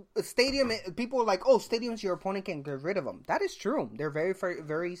 stadium, people are like, stadiums, your opponent can get rid of them. That is true. They're very, very,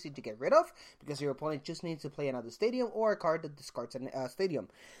 very easy to get rid of because your opponent just needs to play another stadium or a card that discards a stadium.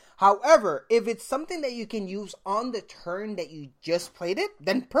 However, if it's something that you can use on the turn that you just played it,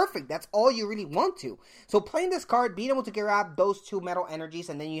 then perfect. That's all you really want to. So, playing this card, being able to grab those 2 Metal Energies,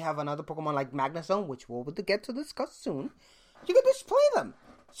 and then you have another Pokemon like Magnezone, which we'll get to discuss soon, you can just play them.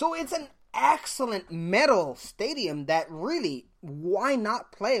 So, it's an excellent Metal stadium that really, why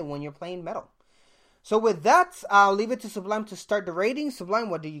not play when you're playing Metal? So with that, I'll leave it to Sublime to start the rating. Sublime,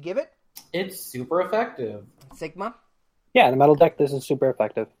 what do you give it? It's super effective. Sigma? Yeah, in the Metal deck, this is super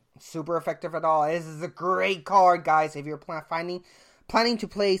effective. Super effective at all. This is a great card, guys. If you're planning to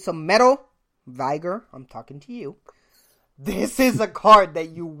play some Metal, Viger, I'm talking to you. This is a card that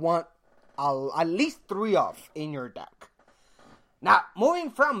you want at least 3 of in your deck. Now,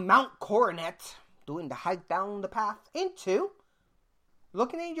 moving from Mount Coronet, doing the hike down the path, into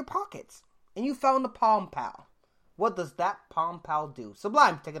looking in your pockets, and you found the Palm Pal. What does that Palm Pal do?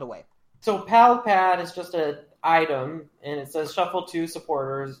 Sublime, take it away. So Pal Pad is just an item, and it says shuffle 2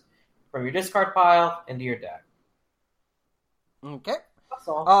 supporters from your discard pile into your deck. Okay. That's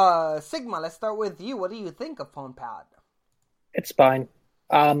all. Sigma, let's start with you. What do you think of Palm Pad? It's fine.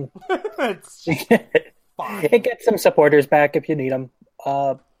 It's fine. It gets some supporters back if you need them.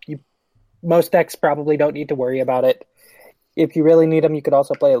 Most decks probably don't need to worry about it. If you really need them, you could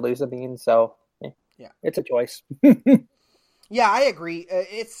also play a Lusamine, so yeah, it's a choice. Yeah, I agree.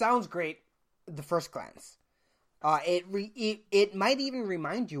 It sounds great. the first glance. It might even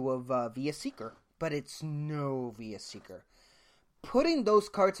remind you of Via Seeker, but it's no Via Seeker. Putting those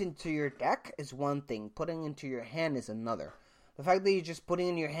cards into your deck is one thing. Putting into your hand is another. The fact that you're just putting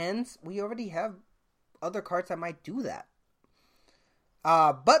in your hands, we already have other cards that might do that.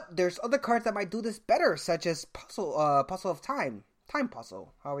 But there's other cards that might do this better, such as Puzzle of Time. Time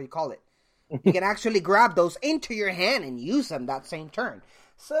Puzzle, however you call it. You can actually grab those into your hand and use them that same turn.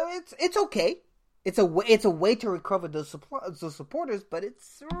 So it's okay. It's a way to recover those supporters, but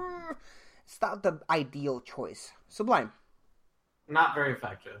it's not the ideal choice. Sublime. Not very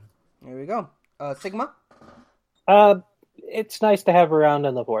effective. There we go. Sigma? It's nice to have around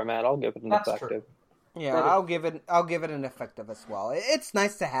in the format. I'll give it an effective. True. Yeah, I'll give it an effective as well. It's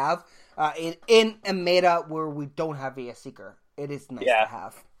nice to have in a meta where we don't have Via Seeker. It is nice to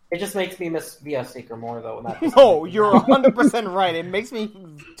have. It just makes me miss Via Seeker more, though. No, you're 100% right. It makes me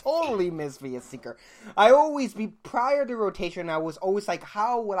totally miss Via Seeker. Prior to rotation, I was always like,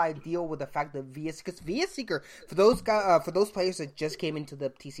 how would I deal with the fact that Via Seeker, for those players that just came into the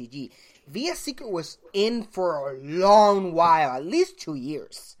TCG, Via Seeker was in for a long while, at least 2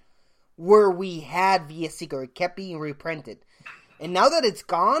 years, where we had Via Seeker. It kept being reprinted. And now that it's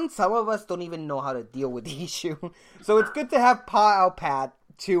gone, some of us don't even know how to deal with the issue. So it's good to have Pad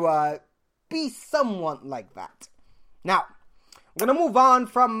to be somewhat like that. Now, I'm going to move on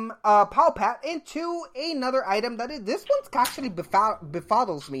from Palpat into another item this one's actually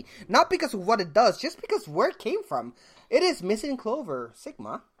befuddles me. Not because of what it does, just because where it came from. It is Missing Clover.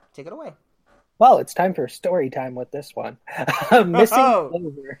 Sigma, take it away. Well, it's time for story time with this one. Missing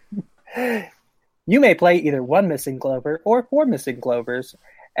Clover. You may play either one Missing Clover or 4 Missing Clovers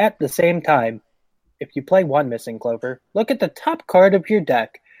at the same time. If you play one Missing Clover, look at the top card of your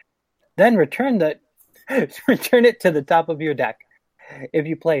deck. Then return it to the top of your deck. If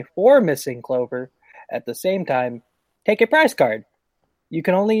you play 4 Missing Clover at the same time, take a prize card. You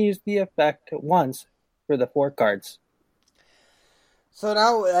can only use the effect once for the 4 cards. So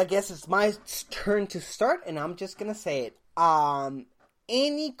now I guess it's my turn to start, and I'm just going to say it.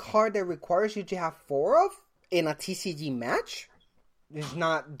 Any card that requires you to have 4 of in a TCG match,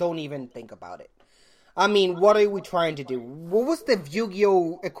 don't even think about it. I mean, what are we trying to do? What was the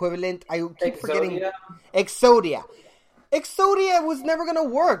Yu-Gi-Oh equivalent? I keep forgetting. Exodia. Exodia was never going to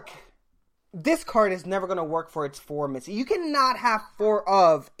work. This card is never going to work for its 4 missing. You cannot have 4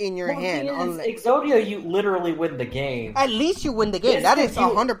 of in your hand. Exodia, you literally win the game. At least you win the game. That is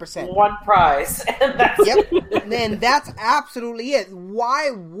 100%. One prize. And that's Yep. And that's absolutely it.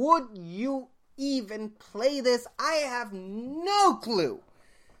 Why would you even play this? I have no clue.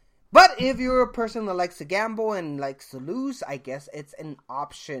 But if you're a person that likes to gamble and likes to lose, I guess it's an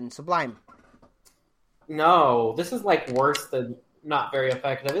option. Sublime. No, this is like worse than not very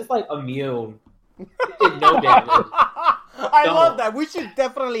effective. It's like immune. It did no damage. I love that. We should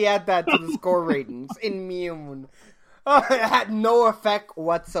definitely add that to the score ratings. Immune. It had no effect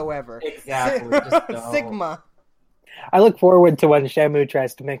whatsoever. Exactly. Sigma. I look forward to when Shamu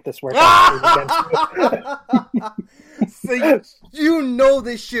tries to make this work out. So you know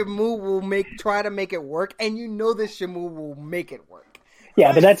this Shamu will try to make it work, and you know this Shamu will make it work.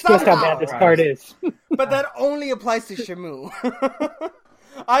 Yeah, but that's just how bad this card is. But that only applies to Shamu.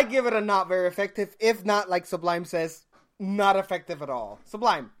 I give it a not very effective, if not, like Sublime says, not effective at all.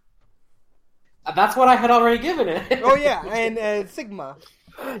 Sublime. That's what I had already given it. Oh yeah, and Sigma.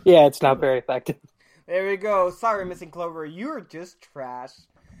 Yeah, it's not very effective. There we go. Sorry, Missing Clover. You're just trash.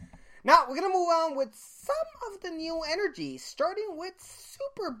 Now, we're going to move on with some of the new energies, starting with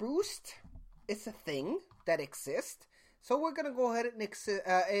Super Boost. It's a thing that exists. So we're going to go ahead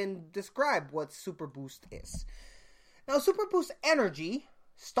and describe what Super Boost is. Now, Super Boost Energy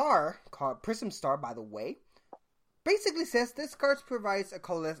Star, called Prism Star, by the way, basically says this card provides a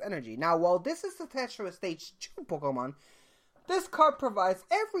colorless energy. Now, while this is attached to a Stage 2 Pokemon, this card provides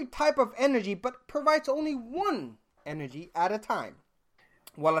every type of energy, but provides only one energy at a time.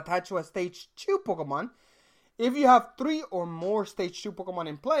 While attached to a Stage 2 Pokemon, if you have 3 or more Stage 2 Pokemon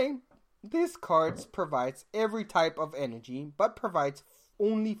in play, this card provides every type of energy, but provides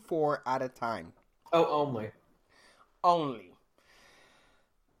only 4 at a time. Oh, only. Only.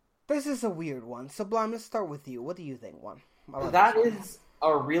 This is a weird one. Sublime, let's start with you. What do you think, That is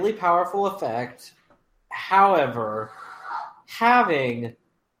a really powerful effect. However, having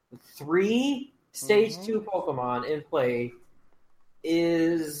 3 Stage 2 Pokemon in play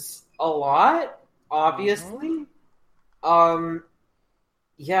is a lot, obviously.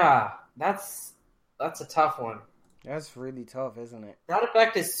 Yeah, that's a tough one. That's really tough, isn't it? That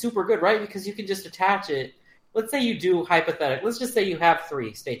effect is super good, right? Because you can just attach it. Let's say you do hypothetical. Let's just say you have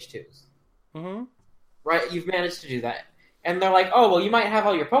 3 Stage 2s. Mm-hmm. Right? You've managed to do that. And they're like, oh, well, you might have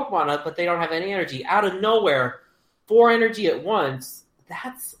all your Pokemon up, but they don't have any energy. Out of nowhere, 4 energy at once,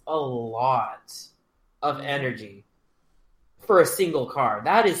 that's a lot of energy for a single card.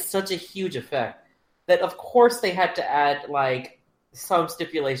 That is such a huge effect that, of course, they had to add, like, some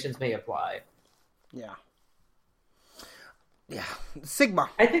stipulations may apply. Yeah. Yeah. Sigma.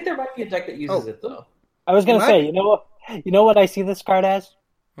 I think there might be a deck that uses it, though. I was going to say, you know what I see this card as?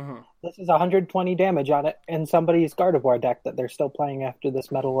 Mm-hmm. This is 120 damage on it in somebody's Gardevoir deck that they're still playing after this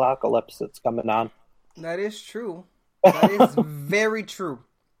Metalocalypse that's coming on. That is true. That is very true.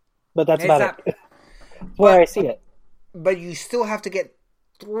 But that's about it. That's where I see it. But you still have to get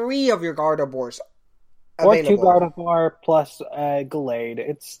 3 of your Gardevoirs or available. 2 Gardevoir plus Gallade.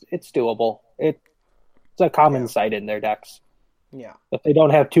 It's doable. It's a common sight in their decks. Yeah. If they don't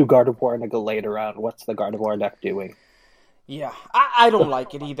have 2 Gardevoir and a Gallade around, what's the Gardevoir deck doing? Yeah, I don't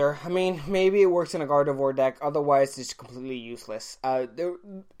like it either. I mean, maybe it works in a Gardevoir deck. Otherwise, it's completely useless.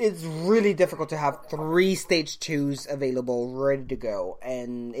 It's really difficult to have 3 stage 2s available, ready to go.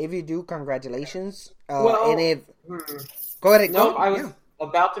 And if you do, congratulations. Go ahead. No, I was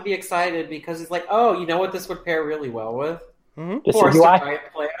about to be excited because it's like, oh, you know what this would pair really well with? Mm-hmm. Forest of Giant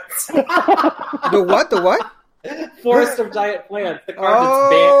Plants. The what? The what? Forest of Giant Plants, the card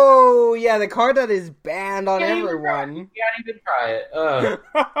that's banned. Oh, yeah, the card that is banned on everyone. You can't even try it.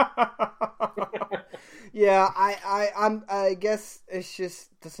 Yeah, I guess it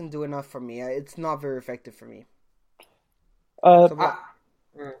just doesn't do enough for me. It's not very effective for me. I'm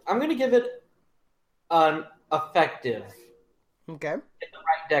going to give it an effective. Okay. In the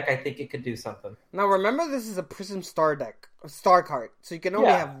right deck, I think it could do something. Now, remember, this is a Prism Star deck, a Star card, so you can only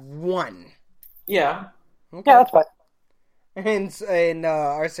have 1. Yeah. Okay. Yeah, that's fine. And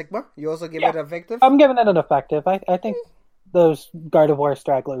our Sigma, you also give it effective? I'm giving it an effective. I think those Gardevoir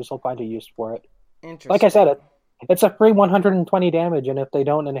stragglers will find a use for it. Interesting. Like I said, it's a free 120 damage, and if they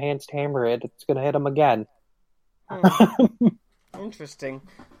don't enhanced hammer it, it's going to hit them again. Interesting.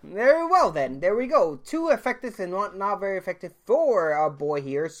 Very well, then. There we go. 2 effective and 1 not very effective for our boy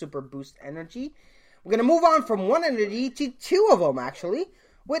here, Super Boost Energy. We're going to move on from 1 energy to 2 of them, actually,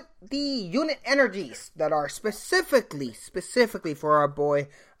 with the unit energies that are specifically for our boy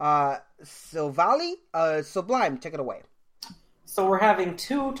Silvally. Sublime, take it away. So we're having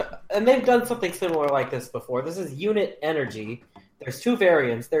 2, and they've done something similar like this before. This is unit energy. There's 2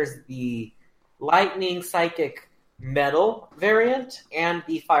 variants. There's the Lightning Psychic Metal variant and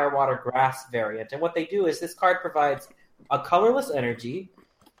the Fire Water Grass variant. And what they do is this card provides a colorless energy,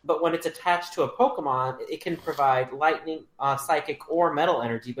 but when it's attached to a Pokemon, it can provide Lightning, Psychic, or Metal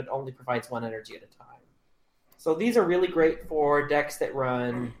energy, but only provides 1 energy at a time. So these are really great for decks that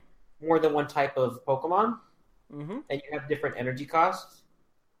run more than 1 type of Pokemon, and you have different energy costs.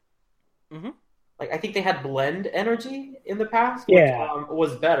 Like, I think they had Blend energy in the past, which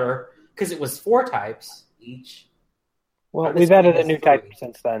was better, because it was 4 types each. Well, we've added a new type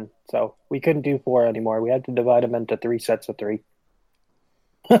since then, so we couldn't do 4 anymore. We had to divide them into 3 sets of 3.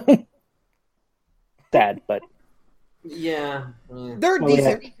 Sad, but yeah, they're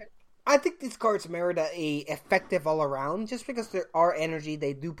decent. I think these cards merit a effective all around, just because there are energy.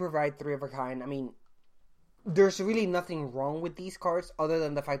 They do provide 3 of a kind. I mean, there's really nothing wrong with these cards other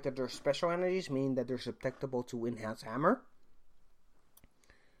than the fact that they're special energies, meaning that they're susceptible to Enhance Hammer.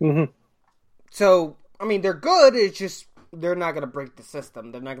 So, I mean, they're good. It's just they're not gonna break the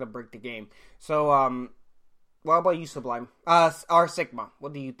system. They're not gonna break the game. So, what about you, Sublime? Our Sigma,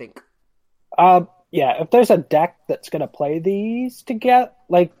 what do you think? Yeah, if there's a deck that's going to play these together,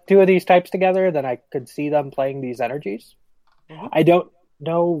 like 2 of these types together, then I could see them playing these energies. I don't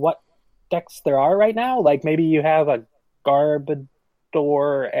know what decks there are right now. Like, maybe you have a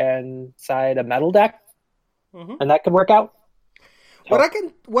Garbodor inside a Metal deck, and that could work out. So.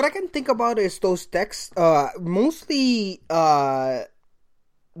 What I can think about is those decks, mostly, what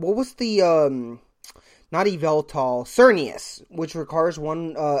was the, not Yveltal, Cernius, which requires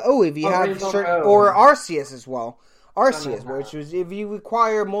 1, if you have, or Arceus as well. Arceus, which is if you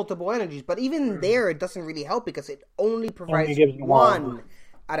require multiple energies, but even there it doesn't really help because it only provides 1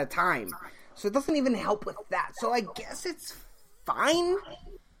 at a time. So it doesn't even help with that. So I guess it's fine.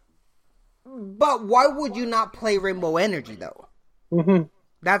 But why would you not play Rainbow Energy, though?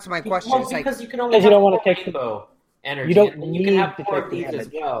 That's my question. Well, because you can only have 4 Rainbow Energy, you don't and you can have 4 of these as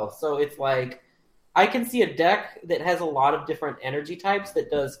well. So it's like, I can see a deck that has a lot of different energy types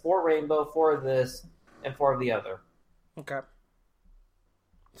that does 4 Rainbow, 4 of this, and 4 of the other. Okay.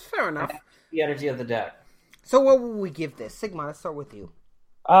 Fair enough. The energy of the deck. So what will we give this? Sigma, let's start with you.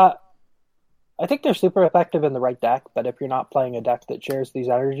 A I think they're super effective in the right deck, but if you're not playing a deck that shares these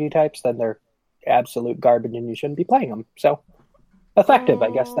energy types, then they're absolute garbage and you shouldn't be playing them. So, effective,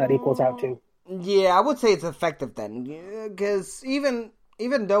 I guess that equals out to. Yeah, I would say it's effective then, because even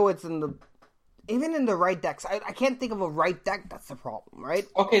though it's in the right decks, I can't think of a right deck. That's the problem, right?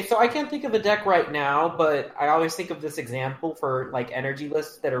 Okay, so I can't think of a deck right now, but I always think of this example for like energy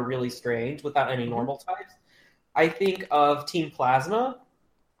lists that are really strange without any normal types. I think of Team Plasma.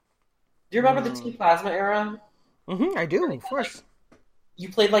 Do you remember the Team Plasma era? Mm-hmm, I do, of course. You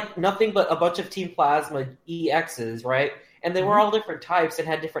played like nothing but a bunch of Team Plasma EXs, right? And they were all different types and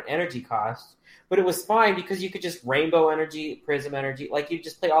had different energy costs. But it was fine because you could just Rainbow Energy, Prism Energy, like you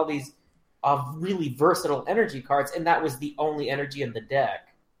just play all these really versatile energy cards, and that was the only energy in the deck.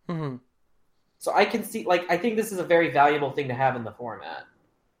 Mm-hmm. So I can see, like, I think this is a very valuable thing to have in the format.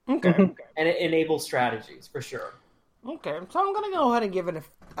 Okay. And it enables strategies, for sure. Okay, so I'm going to go ahead and give it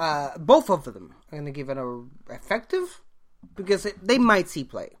both of them. I'm going to give it a effective, because they might see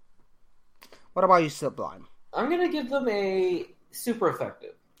play. What about you, Sublime? I'm going to give them a super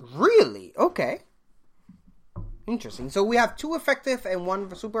effective. Really? Okay. Interesting. So we have 2 effective and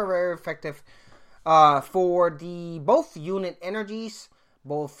 1 super very effective for the both unit energies,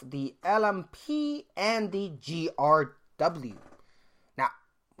 both the LMP and the GRW. Now,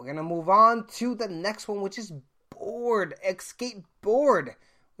 we're going to move on to the next one, which is Board, Escape Board,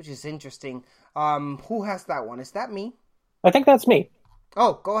 which is interesting. Who has that one? Is that me? I think that's me.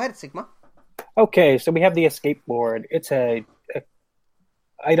 Oh, go ahead, Sigma. Okay, so we have the Escape Board. It's a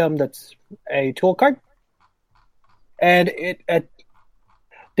item that's a tool card. And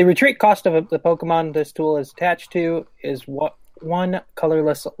the retreat cost of the Pokemon this tool is attached to is 1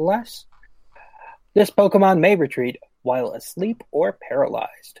 colorless less. This Pokemon may retreat while asleep or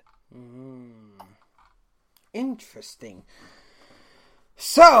paralyzed. Interesting.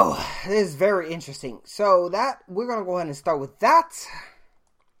 So, this is very interesting. So, that we're going to go ahead and start with that.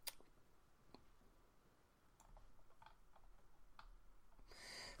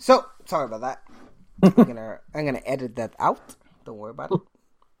 So, sorry about that. I'm gonna edit that out. Don't worry about it.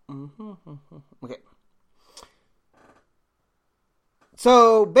 Okay.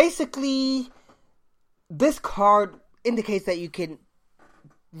 So basically, this card indicates that you can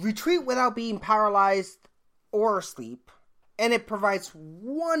retreat without being paralyzed or asleep, and it provides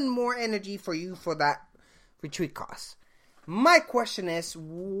 1 more energy for you for that retreat cost. My question is,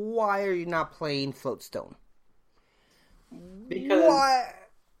 why are you not playing Floatstone? Because why?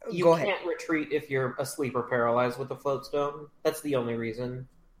 You can't retreat if you're asleep or paralyzed with a Floatstone. That's the only reason.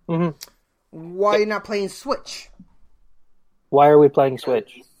 Mm-hmm. Why are you not playing Switch? Why are we playing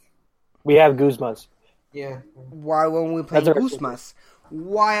Switch? We have Guzmas. Yeah. Why weren't we playing Guzmas?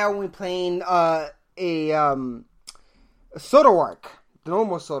 Why aren't we playing a Zoroark? The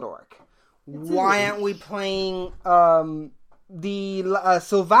normal Zoroark? Why aren't we playing the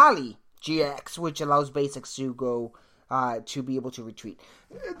Silvally GX, which allows basics to go to be able to retreat?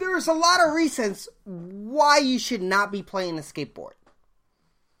 There's a lot of reasons why you should not be playing a skateboard.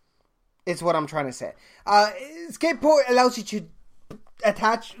 It's what I'm trying to say. Skateboard allows you to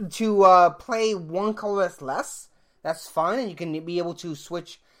attach to play 1 colorless less. That's fine, and you can be able to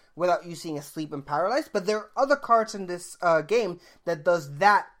switch without using Asleep and Paralyzed. But there are other cards in this game that does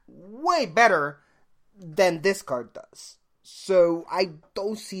that way better than this card does. So I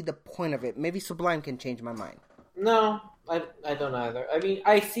don't see the point of it. Maybe Sublime can change my mind. No, I don't either. I mean,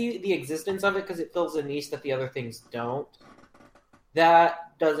 I see the existence of it because it fills a niche that the other things don't.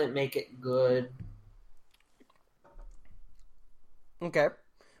 That doesn't make it good. Okay.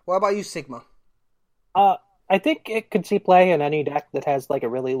 What about you, Sigma? I think it could see play in any deck that has like a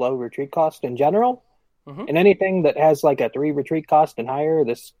really low retreat cost in general. Mm-hmm. And anything that has like a 3 retreat cost and higher,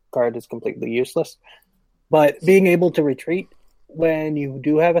 this card is completely useless. But being able to retreat when you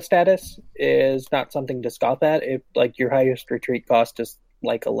do have a status is not something to scoff at. If like your highest retreat cost is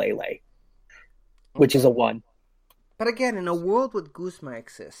like a Lele, which is a 1. But again, in a world with Guzma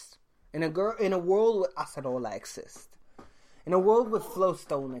exists, in a world with Acerola exists, in a world with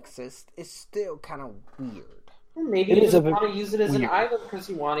Flowstone exists, it's still kind of weird. Maybe you just want to use it as an item because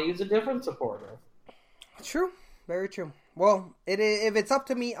you want to use a different supporter. True. Very true. Well, if it's up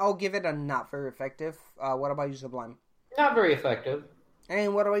to me, I'll give it a not very effective. What about you, Sublime? Not very effective.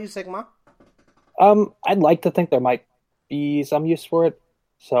 And what about you, Sigma? I'd like to think there might be some use for it,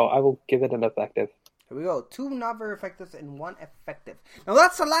 so I will give it an effective. Here we go. 2 not very effective and 1 effective. Now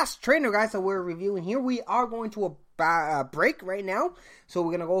that's the last trainer, guys, that we're reviewing here. We are going to a break right now, so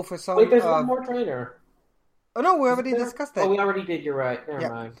we're gonna go for some. Wait, there's one more trainer. Oh no, we already discussed that. Oh, we already did. You're right. Never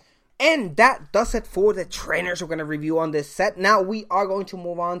mind. And that does it for the trainers we're going to review on this set. Now we are going to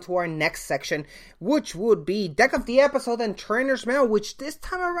move on to our next section, which would be Deck of the Episode and Trainer's Mail, which this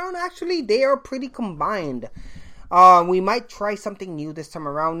time around, actually, they are pretty combined. We might try something new this time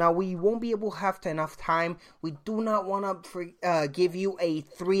around. Now, we won't be able to have enough time. We do not want to give you a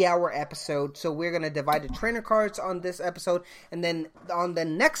 3-hour episode, so we're going to divide the trainer cards on this episode, and then on the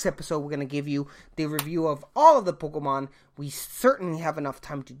next episode, we're going to give you the review of all of the Pokemon. We certainly have enough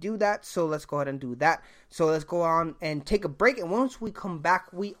time to do that, so let's go ahead and do that. So let's go on and take a break, and once we come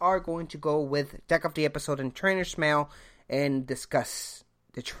back, we are going to go with Deck of the Episode and Trainer's Mail and discuss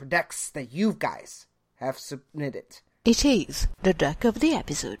the decks that you guys have submitted. It is the Deck of the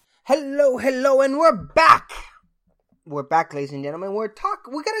Episode. Hello, and we're back. We're back, ladies and gentlemen. We're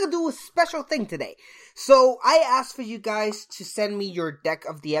gonna do a special thing today. So I asked for you guys to send me your Deck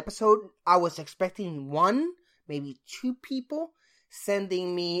of the Episode. I was expecting 1, maybe 2 people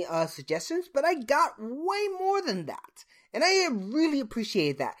sending me suggestions, but I got way more than that, and I really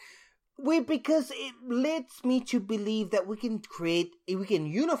appreciate that. Because it leads me to believe that we can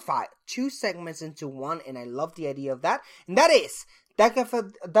unify 2 segments into one, and I love the idea of that. And that is Deck of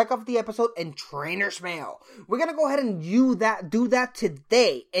the Episode and Trainer's Mail. We're gonna go ahead and do that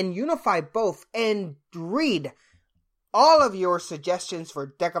today, and unify both, and read all of your suggestions for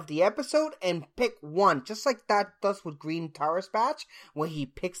Deck of the Episode, and pick one, just like that does with Green Towers Batch, where he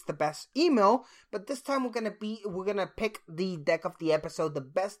picks the best email. But this time we're gonna pick the Deck of the Episode, the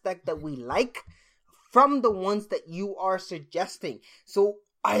best deck that we like, from the ones that you are suggesting. So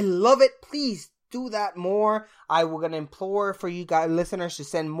I love it. Please do that more. I will gonna implore for you guys, listeners, to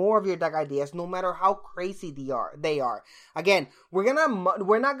send more of your deck ideas, no matter how crazy they are. Again, we're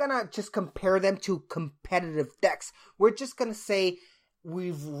not gonna just compare them to competitive decks. We're just gonna say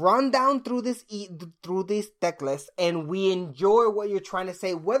we've run down through this deck list, and we enjoy what you're trying to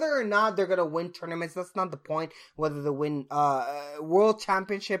say. Whether or not they're gonna win tournaments, that's not the point. Whether they win world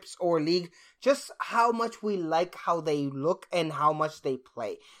championships or league, just how much we like how they look and how much they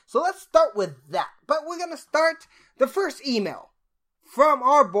play. So let's start with that. But we're gonna start the first email from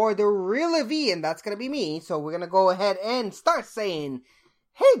our boy, the Real V, and that's gonna be me. So we're gonna go ahead and start saying,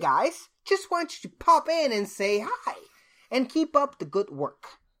 "Hey guys, just want you to pop in and say hi. And keep up the good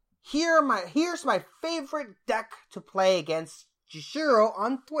work. Here's my favorite deck to play against Jishiro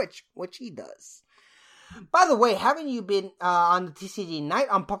on Twitch," which he does. By the way, haven't you been on the TCG Night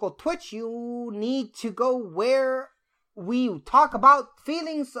on Puckle Twitch? You need to go where we talk about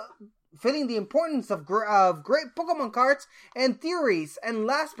feeling the importance of great Pokemon cards and theories. And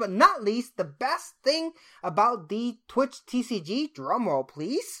last but not least, the best thing about the Twitch TCG, drumroll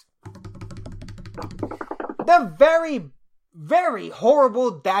please, the very, very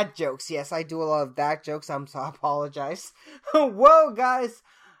horrible dad jokes. Yes, I do a lot of dad jokes. I apologize. Well, guys,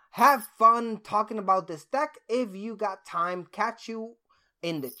 have fun talking about this deck. If you got time, catch you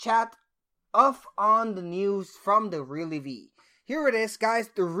in the chat on the news from the Really V. Here it is, guys.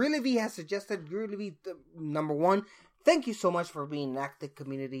 The Really V has suggested Really V number 1. Thank you so much for being an active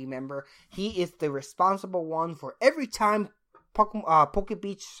community member. He is the responsible one for every time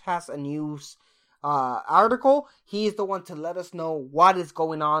PokeBeach has a news article. He is the one to let us know what is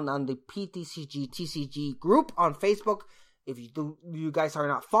going on the PTCG TCG group on Facebook. If you guys are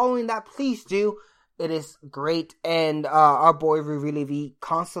not following that, please do. It is great, and our boy Really V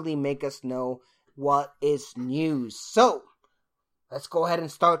constantly make us know what is news. So let's go ahead and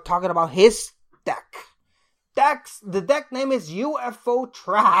start talking about his deck. The deck name is UFO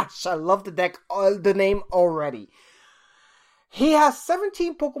Trash. I love the name already. He has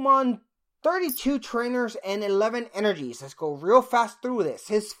 17 Pokemon, 32 trainers, and 11 energies. Let's go real fast through this.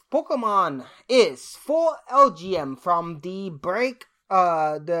 His Pokemon is full LGM from the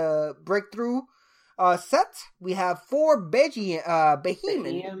Breakthrough set. We have 4 Behemoth,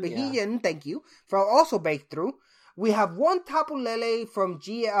 thank you, from also Breakthrough. We have 1 Tapu Lele from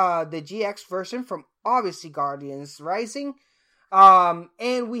the GX version from obviously Guardians Rising.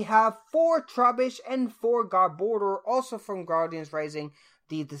 And we have 4 Trubbish and 4 Garbodor also from Guardians Rising.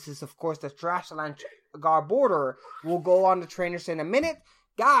 This is, of course, the Trashland Garbodor. We'll go on the trainers in a minute.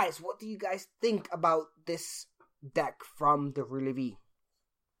 Guys, what do you guys think about this deck from the Really V?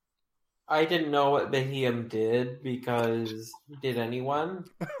 I didn't know what Behemoth did, because did anyone?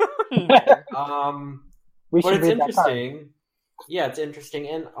 But it's interesting. Yeah, it's interesting.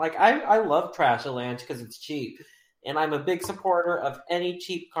 And I love Trashland because it's cheap. And I'm a big supporter of any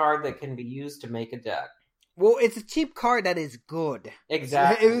cheap card that can be used to make a deck. Well, it's a cheap card that is good.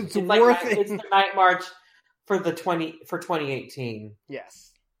 Exactly. It's worth it. It's the Night March for 2018.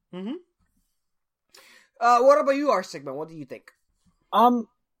 Yes. Mm-hmm. What about you, R. Sigma? What do you think?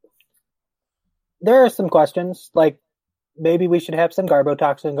 there are some questions, like maybe we should have some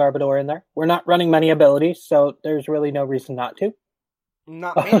Garbotox and Garbodor in there. We're not running many abilities, so there's really no reason not to.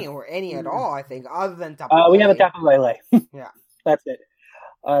 Not many or any at all, I think, other than Tapu Lele. We have a Tapu Lele. Yeah. That's it.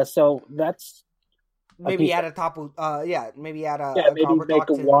 So that's... Maybe add a Tapu... maybe add a... Yeah, maybe make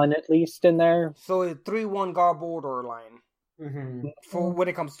one at least in there. So a 3-1 Garbodor line. Mm-hmm. For when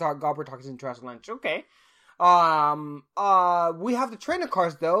it comes to Garbotox and Trash Lunch. Okay. We have the trainer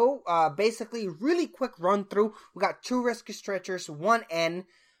cards though. Basically, really quick run through. We got 2 Rescue Stretchers, 1 N,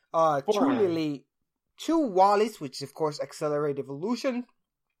 2 Lily, 2 Wallies, which is of course Accelerate Evolution,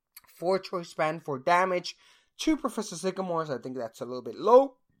 4 Choice Band for damage, 2 Professor Sycamores. I think that's a little bit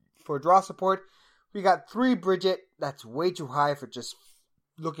low for draw support. We got 3 Bridget. That's way too high for just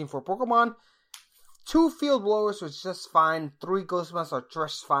looking for Pokemon. 2 Field Blowers, which is just fine. 3 Ghostmas are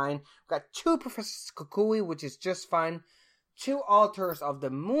just fine. We got 2 Professor Kukui, which is just fine. 2 Altars of the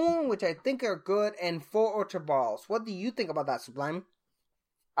Moon, which I think are good. And 4 Ultra Balls. What do you think about that, Sublime?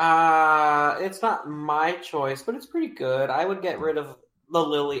 It's not my choice, but it's pretty good. I would get rid of the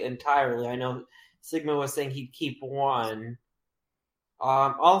Lily entirely. I know Sigma was saying he'd keep 1.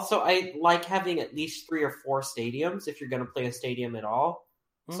 Also, I like having at least 3 or 4 stadiums if you're going to play a stadium at all.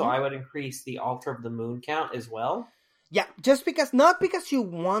 So I would increase the Altar of the Moon count as well. Yeah, not because you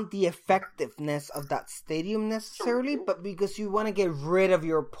want the effectiveness of that stadium necessarily, but because you want to get rid of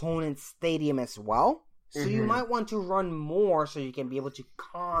your opponent's stadium as well. So you might want to run more so you can be able to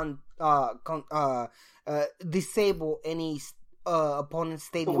disable any opponent's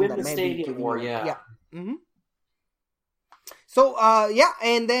stadium. To win that the stadium war, yeah. Mm-hmm. So,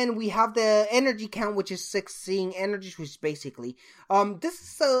 and then we have the energy count, which is 16 energies, which is basically, this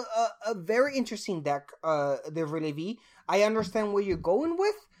is a very interesting deck, the Really V. I understand where you're going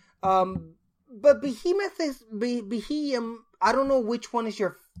with, but Behemoth, I don't know which one is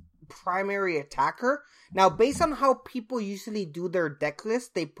your primary attacker. Now, based on how people usually do their deck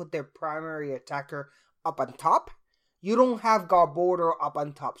list, they put their primary attacker up on top. You don't have Garbodor up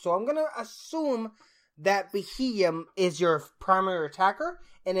on top, so I'm gonna assume that Behemoth is your primary attacker,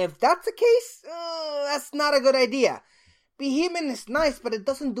 and if that's the case, that's not a good idea. Behemoth is nice, but it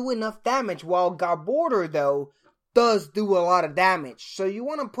doesn't do enough damage, while Garbodor, though, does do a lot of damage. So you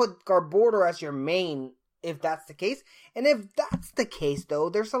want to put Garbodor as your main, if that's the case. And if that's the case, though,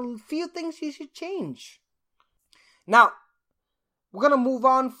 there's a few things you should change. Now, we're going to move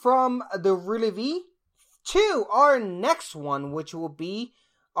on from the Really V to our next one, which will be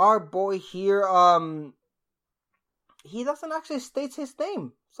our boy here, he doesn't actually state his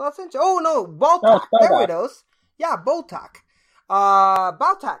name. So that's interesting. Oh, no, Baltak. There it is. Yeah, Baltak.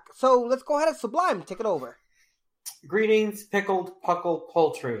 Baltak. So let's go ahead and Sublime. Take it over. Greetings, Pickled Puckle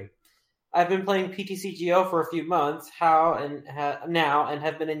Poultry. I've been playing PTCGO for a few months now and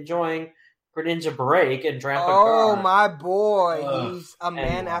have been enjoying Greninja Break and Drampa Oh, my boy. He's a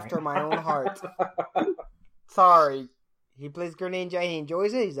man after my own heart. Sorry. He plays Greninja, he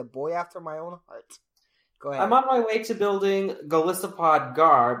enjoys it. He's a boy after my own heart. Go ahead. I'm on my way to building Golisopod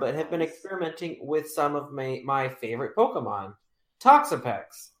Gar, but have been experimenting with some of my favorite Pokemon.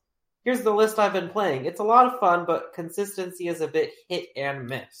 Toxapex. Here's the list I've been playing. It's a lot of fun, but consistency is a bit hit and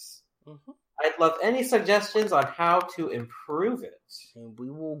miss. Mm-hmm. I'd love any suggestions on how to improve it. And we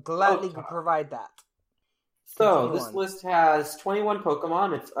will gladly provide that. So, this list has 21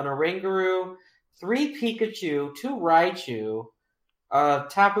 Pokemon. It's an Oranguru, 3 Pikachu, 2 Raichu,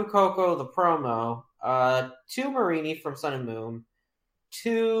 Tapu Koko, the promo, 2 Marini from Sun and Moon,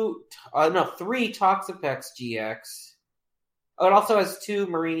 3 Toxapex GX. Oh, it also has 2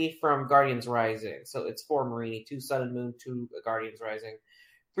 Marini from Guardians Rising. So it's 4 Marini, 2 Sun and Moon, 2 Guardians Rising,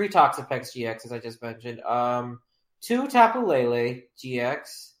 3 Toxapex GX, as I just mentioned, 2 Tapu Lele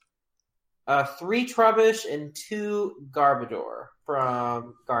GX, 3 Trubbish, and 2 Garbodor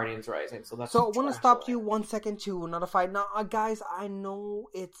from Guardians Rising. So I want to stop you 1 second to notify. Now, guys, I know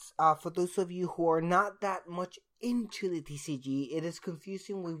it's for those of you who are not that much into the TCG, it is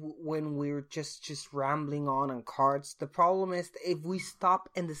confusing when we're just rambling on cards. The problem is that if we stop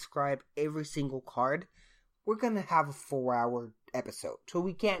and describe every single card, we're gonna have a 4-hour episode, so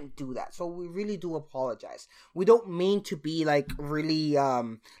we can't do that. So we really do apologize. We don't mean to be really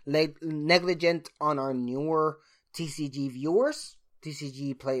negligent on our newer TCG viewers,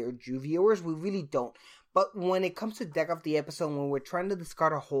 TCG Player Jew viewers. We really don't. But when it comes to deck of the episode, when we're trying to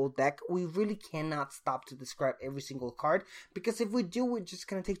discard a whole deck, we really cannot stop to describe every single card, because if we do, we're just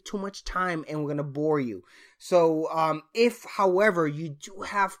going to take too much time and we're going to bore you. So if, however, you do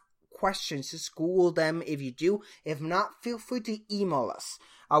have questions, just Google them if you do. If not, feel free to email us.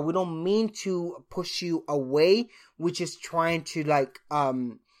 We don't mean to push you away. We're just trying to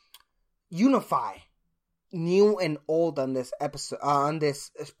unify new and old on this episode, on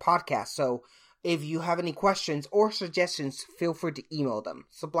this podcast. So if you have any questions or suggestions, feel free to email them.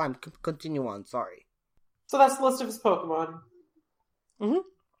 Sublime, continue on. Sorry. So that's the list of his Pokemon. Mm-hmm.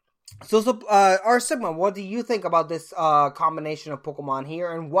 So, our Sigma, what do you think about this combination of Pokemon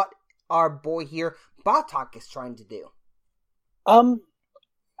here, and what our boy here, Bartok, is trying to do?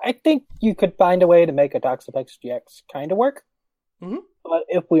 I think you could find a way to make a Toxapex GX kind of work. Mm-hmm. But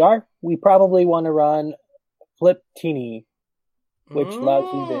if we probably want to run Flip Teeny, which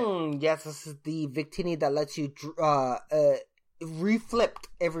allows you to... Yes, this is the Victini that lets you reflip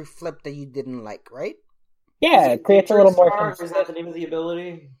every flip that you didn't like, right? Yeah, it creates a little more... Is that the name of the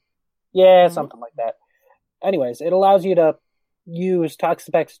ability? Yeah, something like that. Anyways, it allows you to use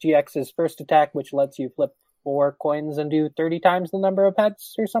Toxapex GX's first attack, which lets you flip 4 coins and do 30 times the number of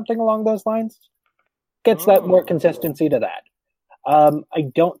pets, or something along those lines. Gets that more consistency to that. I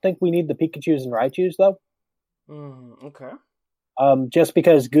don't think we need the Pikachus and Raichus, though. Okay. Just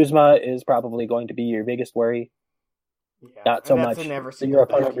because Guzma is probably going to be your biggest worry. Yeah. Not so much your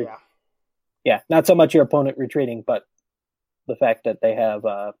opponent. Not so much your opponent retreating, but the fact that they have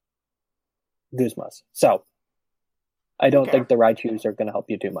Guzmas. So I don't think the Raichus are going to help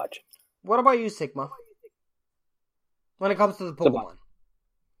you too much. What about you, Sigma? When it comes to the Pokemon.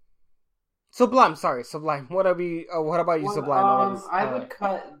 Sublime. What about you, Sublime? I would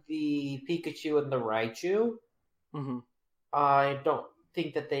cut the Pikachu and the Raichu. Mm-hmm. I don't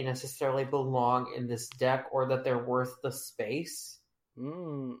think that they necessarily belong in this deck, or that they're worth the space.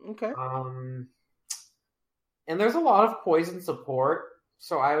 Okay. And there's a lot of poison support,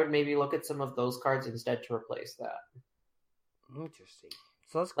 so I would maybe look at some of those cards instead to replace that. Interesting.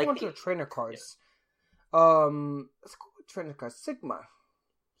 So let's go into the trainer cards. Yeah. Let's go with trainer cards. Sigma,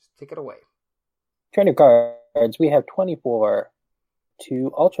 just take it away. Trainer cards, we have 24,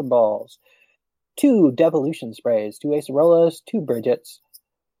 2 Ultra Balls, 2 Devolution Sprays, 2 Acerolas, 2 Bridgets,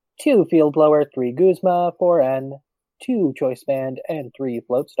 2 Field Blower, 3 Guzma, 4 N, 2 Choice Band, and 3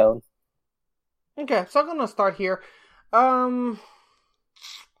 Floatstone. Okay, so I'm gonna start here. I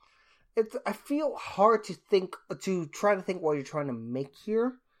feel hard to try to think what you're trying to make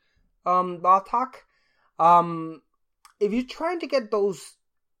here, Bartok. If you're trying to get those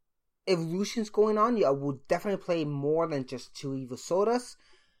evolutions going on, I would definitely play more than just 2 Evosodas.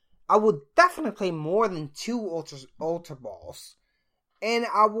 I would definitely play more than 2 Ultra Balls. And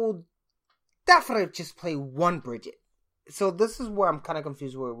I will definitely just play 1 Bridget. So this is where I'm kind of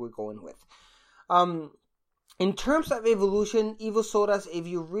confused where we're going with. In terms of evolution, Evosodas, if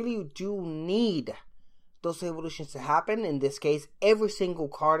you really do need those evolutions to happen, in this case, every single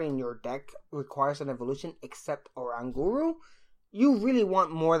card in your deck requires an evolution except Oranguru. You really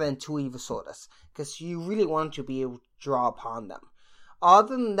want more than 2 Evosodas, because you really want to be able to draw upon them.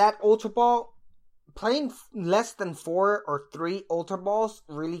 Other than that, Ultra Ball, playing less than 4 or 3 Ultra Balls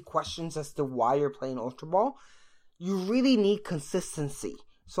really questions as to why you're playing Ultra Ball. You really need consistency.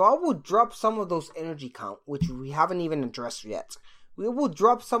 So I would drop some of those energy count, which we haven't even addressed yet. We will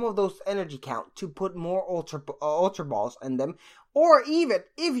drop some of those energy count to put more Ultra Balls in them. Or even,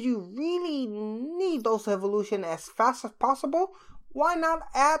 if you really need those evolution as fast as possible, why not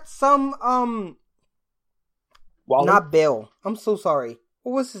add some, Wally? Not Bill. I'm so sorry.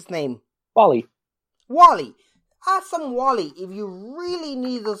 What was his name? Wally. Add some Wally if you really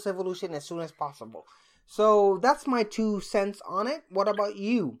need those evolution as soon as possible. So that's my 2 cents on it. What about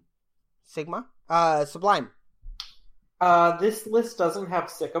you, Sigma? Sublime. This list doesn't have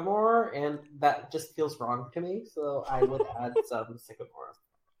Sycamore, and that just feels wrong to me, so I would add some Sycamore.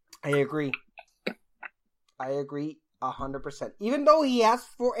 I agree 100%. Even though he has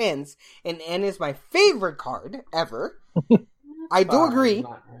 4 N's, and N is my favorite card ever, I do agree,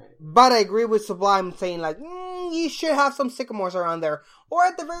 but I agree with Sublime saying, like, you should have some Sycamores around there, or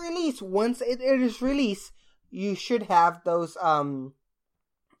at the very least, once it is released, you should have those, what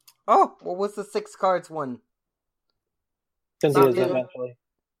was the 6 cards one? Cynthia's eventually.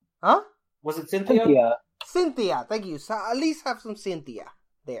 Huh? Was it Cynthia? Cynthia, thank you. So at least have some Cynthia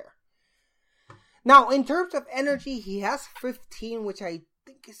there. Now, in terms of energy, he has 15, which I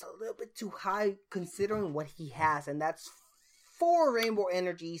think is a little bit too high considering what he has, and that's 4 Rainbow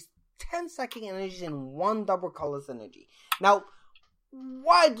Energies, 10 Psychic Energies, and 1 Double Colors Energy. Now,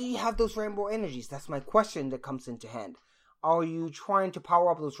 why do you have those Rainbow Energies? That's my question that comes into hand. Are you trying to power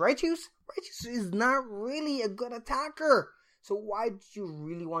up those Raichus? Raichus is not really a good attacker. So why do you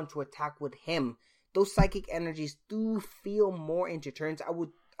really want to attack with him? Those Psychic Energies do feel more into turns. I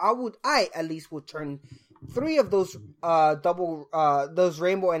at least would turn 3 of those those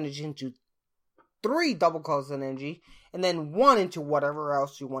Rainbow Energies into 3 Double Colors Energy, and then 1 into whatever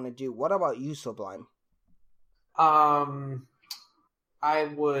else you want to do. What about you, Sublime? I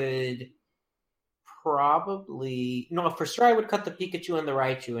would probably... No, for sure I would cut the Pikachu and the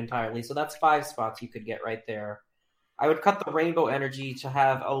Raichu entirely, so that's 5 spots you could get right there. I would cut the Rainbow Energy to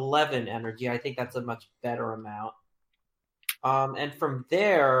have 11 energy. I think that's a much better amount. And from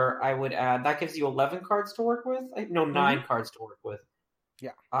there, I would add... That gives you 11 cards to work with? 9 cards to work with.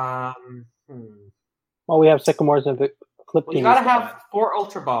 Yeah. Well, we have Sycamores and Flip Well, you gotta have 4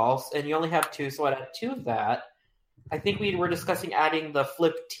 Ultra Balls, and you only have 2, so I'd add 2 of that. I think we were discussing adding the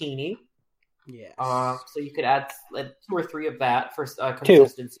Flip Teeny. Yes. So you could add 2 or 3 of that for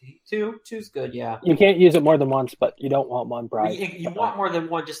consistency. 2? 2's good, yeah. You can't use it more than once, but you don't want one prize. You want more than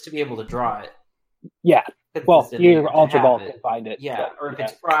one just to be able to draw it. Yeah. Well, your Ultra Ball can find it. Yeah, or if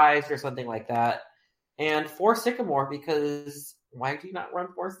it's prized or something like that. And 4 Sycamore, because why do you not run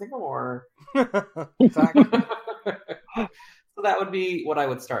 4 Sycamore? Exactly. So that would be what I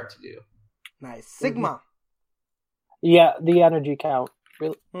would start to do. Nice. Sigma. Yeah, the energy count.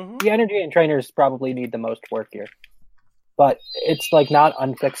 Really, the energy and trainers probably need the most work here. But it's not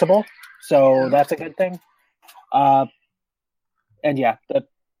unfixable, so that's a good thing. And yeah, the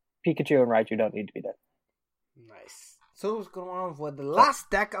Pikachu and Raichu don't need to be there. Nice. So what's going on with the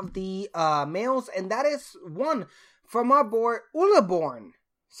last deck of the males, and that is one from our boy Ullaborn.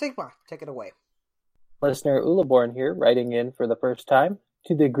 Sigma, take it away. Listener Ullaborn here, writing in for the first time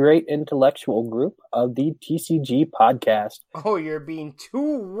to the great intellectual group of the TCG podcast. Oh, you're being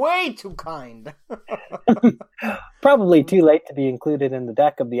way too kind. Probably too late to be included in the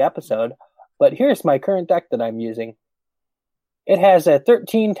deck of the episode, but here's my current deck that I'm using. It has a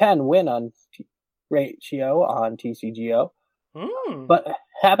 13-10 win on ratio on TCGO, but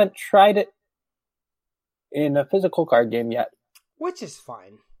haven't tried it in a physical card game yet. Which is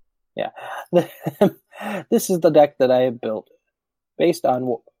fine. Yeah. This is the deck that I have built, based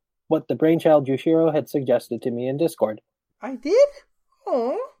on what the brainchild Jushiro had suggested to me in Discord. I did?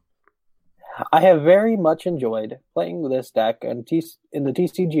 Oh. I have very much enjoyed playing this deck in the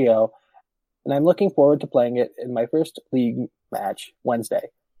TCGO, and I'm looking forward to playing it in my first league match Wednesday.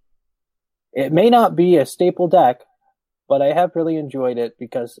 It may not be a staple deck, but I have really enjoyed it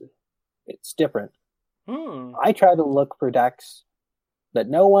because it's different. I try to look for decks that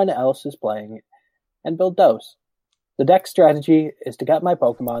no one else is playing and build those. The deck strategy is to get my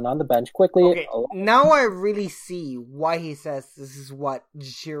Pokemon on the bench quickly. Okay, now I really see why he says this is what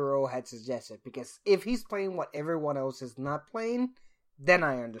Jiro had suggested. Because if he's playing what everyone else is not playing, then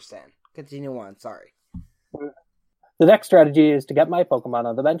I understand. Continue on, sorry. The deck strategy is to get my Pokemon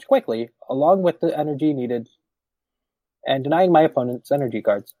on the bench quickly, along with the energy needed, and denying my opponent's energy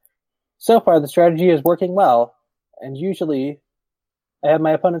cards. So far, the strategy is working well, and usually I have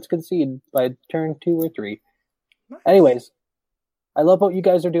my opponents concede by turn 2 or 3. Nice. Anyways, I love what you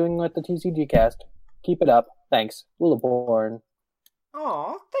guys are doing with the TCG cast. Keep it up. Thanks. Ullaborn.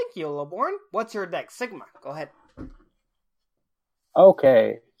 Oh, thank you, Ullaborn. What's your deck? Sigma, go ahead.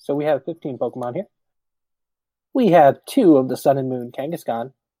 Okay, so we have 15 Pokemon here. We have 2 of the Sun and Moon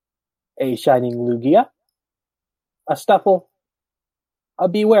Kangaskhan, a Shining Lugia, a Stuffle, a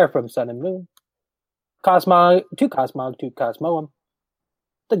Beware from Sun and Moon, 2 Cosmog, 2 Cosmoem,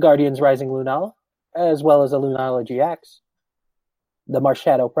 the Guardians Rising Lunala, as well as a Lunala GX, the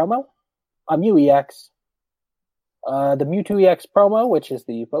Marshadow promo, a Mew EX, the Mewtwo EX promo, which is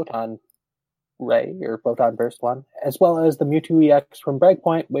the Photon Ray, or Photon Burst one, as well as the Mewtwo EX from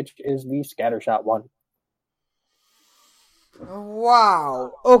Breakpoint, which is the Scattershot one.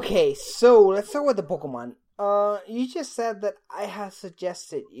 Wow. Okay, so let's start with the Pokemon. You just said that I have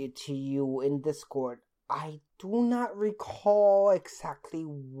suggested it to you in Discord. I do not recall exactly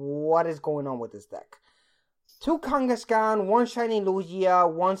what is going on with this deck. 2 Kangaskhan, 1 Shiny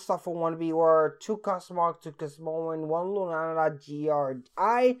Lugia, 1 Stuffle, 1 Beware, 2 Cosmog, 2 Cosmoem, 1 Lunala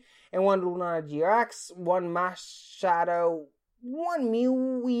GRI, and 1 Lunala GX, 1 Marshadow, 1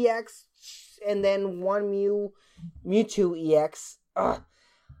 Mew EX, and then 1 Mewtwo EX.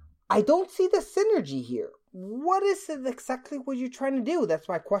 I don't see the synergy here. What is it exactly what you're trying to do? That's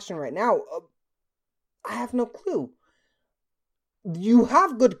my question right now. I have no clue. You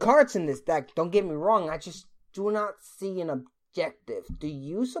have good cards in this deck, don't get me wrong. I just do not see an objective. Do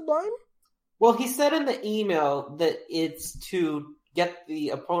you, Sublime? Well, he said in the email that it's to get the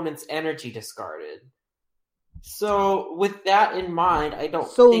opponent's energy discarded. So, with that in mind, I don't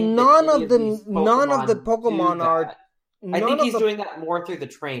think none of the Pokemon are... I think he's doing that more through the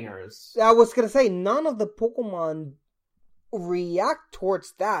trainers. I was going to say, none of the Pokemon react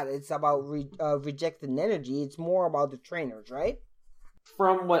towards that. It's about rejecting energy. It's more about the trainers, right?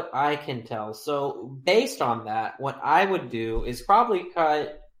 from what I can tell. So based on that, what I would do is probably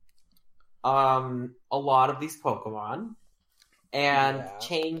cut a lot of these Pokemon and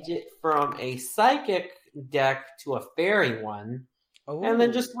change it from a Psychic deck to a Fairy one, and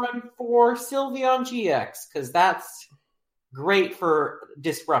then just run 4 Sylveon GX, because that's great for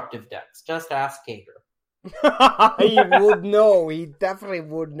disruptive decks. Just ask Kager. He would know. He definitely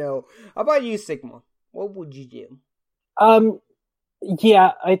would know. How about you, Sigma? What would you do?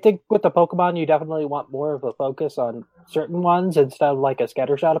 Yeah, I think with the Pokemon, you definitely want more of a focus on certain ones instead of like a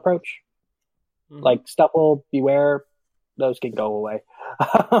scattershot approach. Mm-hmm. Like Stuffle, Beware, those can go away.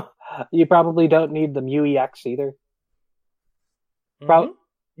 You probably don't need the Mew EX either. Mm-hmm.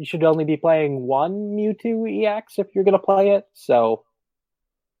 You should only be playing one Mewtwo EX if you're going to play it. Or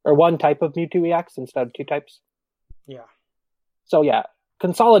one type of Mewtwo EX instead of 2 types. Yeah. So yeah,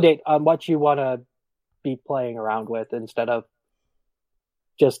 consolidate on what you want to be playing around with instead of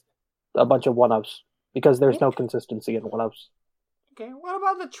just a bunch of one-ups, because there's no consistency in one-ups. Okay, what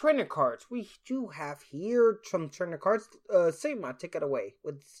about the trainer cards? We do have here some trainer cards. Sigma, take it away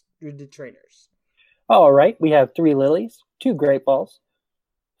with the trainers. All right, we have 3 Lilies, 2 Great Balls,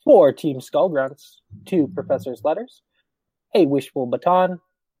 4 Team Skullgrunts, 2 Professor's Letters, a Wishful Baton,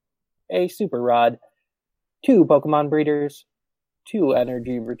 a Super Rod, 2 Pokemon Breeders, 2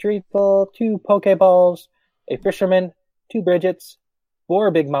 Energy Retrieval, 2 Pokeballs, a Fisherman, 2 Bridgets,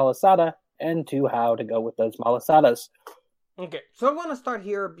 4 Big Malasada, and 2 How to go with those Malasadas. Okay, so I'm going to start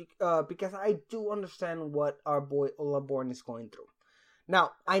here because I do understand what our boy Olaborn is going through.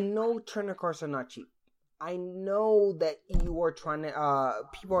 Now, I know trainer cards are not cheap. I know that you are trying to,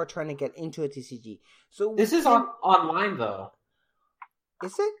 people are trying to get into a TCG. So this is online though.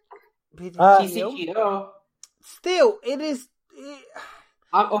 Is it? TCGO. Still, it is.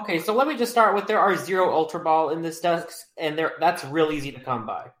 Okay, so let me just start with there are 0 Ultra Ball in this deck, and that's real easy to come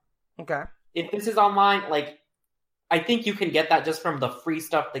by. Okay. If this is online, I think you can get that just from the free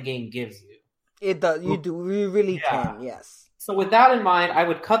stuff the game gives you. It does. You really can, yes. So with that in mind, I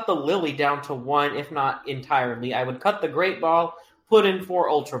would cut the Lily down to 1, if not entirely. I would cut the Great Ball, put in 4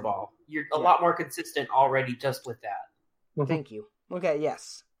 Ultra Ball. You're a lot more consistent already just with that. Thank you. Okay,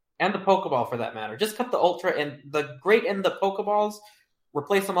 yes. And the Pokeball, for that matter. Just cut the Ultra and the Great and the Pokeballs,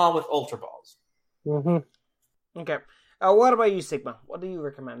 replace them all with Ultra Balls. Mm-hmm. Okay. What about you, Sigma? What do you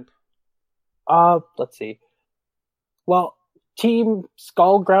recommend? Let's see. Well, Team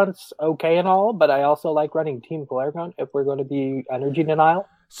Skullgrunt's okay and all, but I also like running Team Polargon if we're going to be energy denial.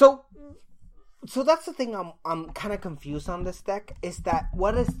 So that's the thing I'm kind of confused on this deck, is that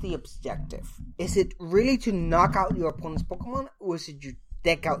what is the objective? Is it really to knock out your opponent's Pokemon, or is it you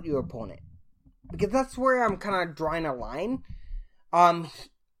deck out your opponent? Because that's where I'm kind of drawing a line.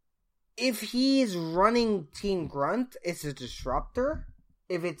 If he is running Team Grunt, it's a disruptor.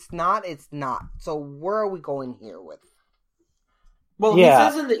 If it's not, it's not. So where are we going here with? Well, he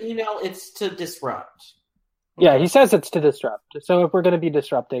says in the email it's to disrupt. Yeah, he says it's to disrupt. So if we're going to be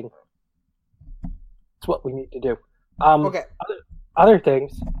disrupting, it's what we need to do. Okay. Other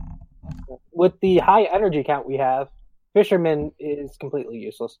things, with the high energy count we have, Fisherman is completely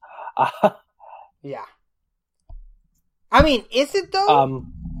useless. Yeah. I mean, is it though?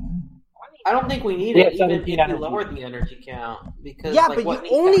 I don't think we need it, even if you lower the energy count. Because, but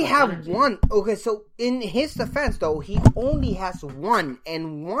you only have 1. Okay, so in his defense, though, he only has 1.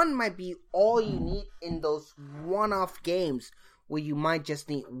 And 1 might be all you need in those one-off games where you might just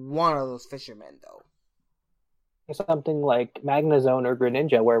need 1 of those fishermen, though. Something like Magnezone or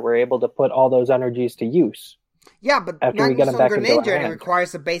Greninja, where we're able to put all those energies to use. Yeah, but Magnezone or Greninja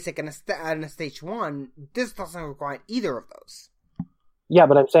requires a basic and a stage 1. This doesn't require either of those. Yeah,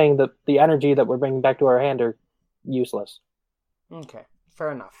 but I'm saying that the energy that we're bringing back to our hand are useless. Okay,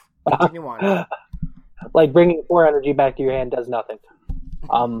 fair enough. Continue on. Like bringing 4 energy back to your hand does nothing.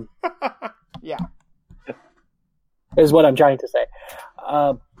 Yeah. Is what I'm trying to say.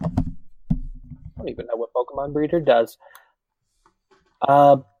 I don't even know what Pokemon Breeder does.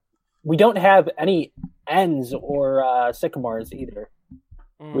 We don't have any Ns or Sycamores either.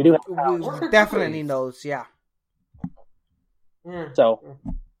 We do have we definitely need those, yeah. So,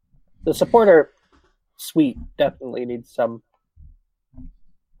 the supporter suite definitely needs some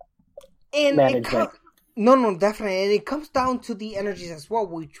management. No, definitely. And it comes down to the energies as well,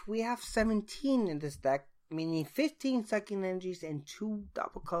 which we have 17 in this deck, meaning 15 psychic energies and 2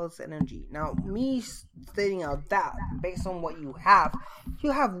 double colors energy. Now, me stating out that, based on what you have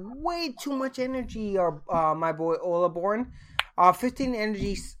way too much energy, my boy Olaborn. 15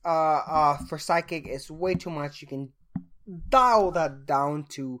 energies for psychic is way too much. You can dial that down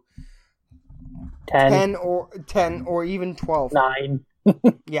to 10 or even 12. 9.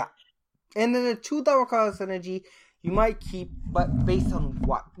 Yeah. And then the 2 double colorless energy you might keep, but based on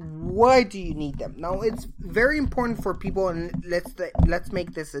what? Why do you need them? Now, it's very important for people, and let's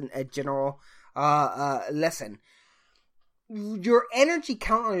make this a general lesson. Your energy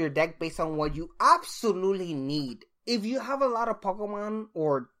count on your deck based on what you absolutely need. If you have a lot of Pokemon,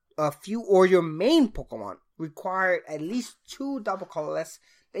 or a few, or your main Pokemon require at least 2 double colorless,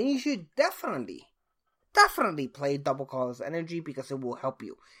 then you should definitely play double colorless energy, because it will help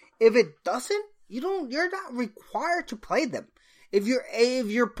you. If it doesn't, you're not required to play them. If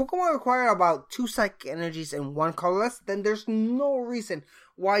your Pokemon require about 2 psychic energies and 1 colorless, then there's no reason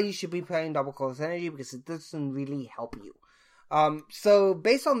why you should be playing double colorless energy, because it doesn't really help you. So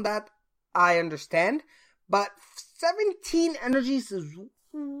based on that, I understand, but 17 energies is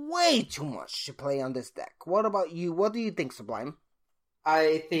way too much to play on this deck. What about you? What do you think, Sublime?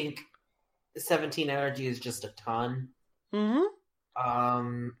 I think 17 energy is just a ton.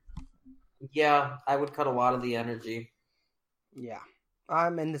 Mm-hmm. Yeah, I would cut a lot of the energy. Yeah,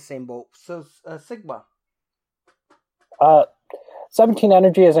 I'm in the same boat. So, Sigma? 17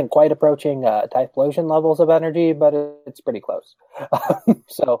 energy isn't quite approaching Typhlosion levels of energy, but it's pretty close.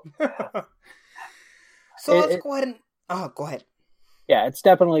 So let's go ahead and... go ahead. Yeah, it's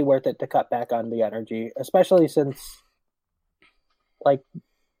definitely worth it to cut back on the energy, especially since, like,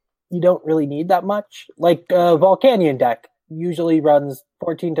 you don't really need that much. Like, Volcanion deck usually runs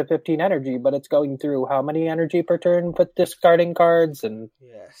 14 to 15 energy, but it's going through how many energy per turn with discarding cards? And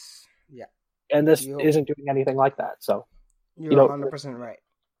yes. Yeah. And this isn't doing anything like that, so... You're 100% right.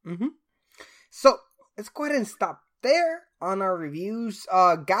 Mm-hmm. So, let's go ahead and stop there on our reviews.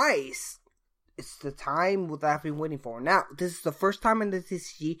 Guys, it's the time that I've been waiting for. Now, this is the first time in the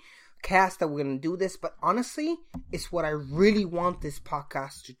TCG cast that we're going to do this, but honestly, it's what I really want this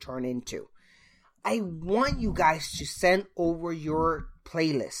podcast to turn into. I want you guys to send over your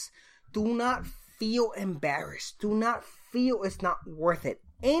playlists. Do not feel embarrassed. Do not feel it's not worth it.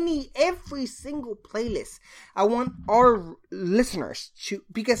 Every single playlist. I want our listeners to,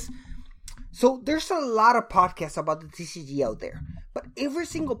 because so there's a lot of podcasts about the TCG out there, but every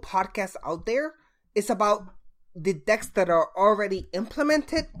single podcast out there is about the decks that are already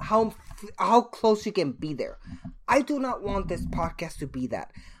implemented, how close you can be there. I do not want this podcast to be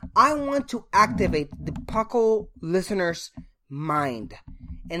that. I want to activate the Puckle listeners' mind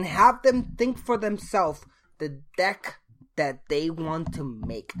and have them think for themselves the deck that they want to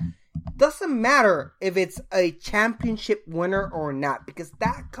make. Doesn't matter if it's a championship winner or not, because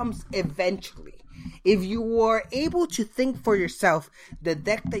that comes eventually. If you are able to think for yourself the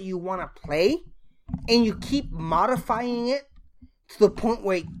deck that you want to play, and you keep modifying it to the point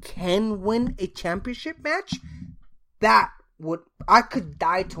where it can win a championship match, I could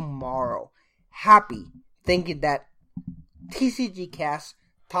die tomorrow happy thinking that TCG Cast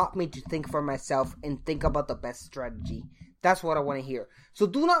taught me to think for myself and think about the best strategy. That's what I want to hear. So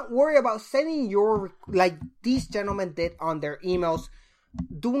do not worry about sending like these gentlemen did on their emails.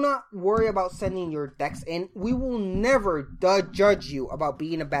 Do not worry about sending your decks in. We will never judge you about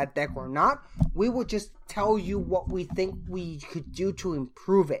being a bad deck or not. We will just tell you what we think we could do to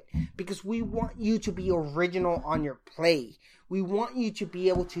improve it. Because we want you to be original on your play. We want you to be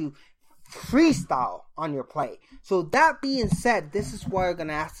able to freestyle on your play. So that being said, this is why I'm going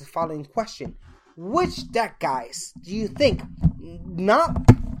to ask the following question. Which deck, guys, do you think, not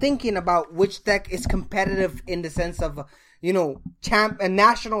thinking about which deck is competitive in the sense of, a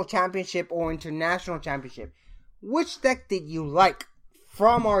national championship or international championship, which deck did you like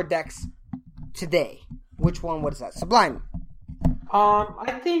from our decks today? Which one was that? Sublime.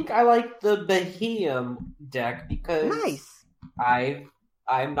 I think I like the Behemoth deck because nice.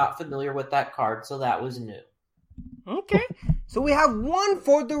 I'm not familiar with that card, so that was new. Okay. So we have one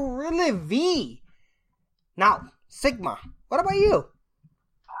for the Really V. Now, Sigma, what about you?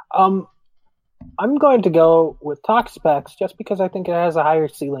 I'm going to go with Toxapex just because I think it has a higher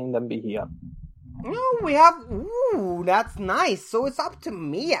ceiling than Behemoth. Oh, we have... Ooh, that's nice. So it's up to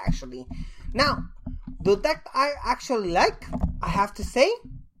me, actually. Now, the deck I actually like, I have to say,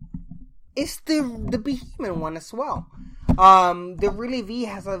 is the Behemoth one as well. The Really V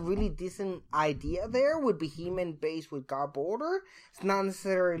has a really decent idea there with Behemoth based with God Border. It's not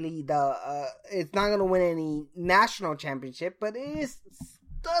necessarily it's not going to win any national championship, but it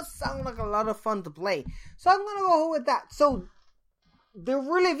does sound like a lot of fun to play. So I'm going to go with that. So, the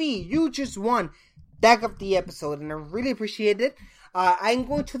Really V, you just won deck of the episode, and I really appreciate it. I'm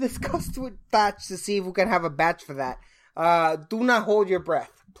going to discuss with Batch to see if we can have a batch for that. Do not hold your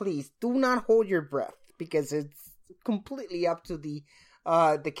breath. Please, do not hold your breath, because it's completely up to the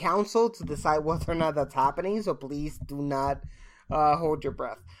council to decide whether or not that's happening. So please do not hold your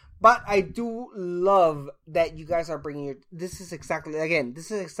breath. But I do love that you guys are bringing your... This is exactly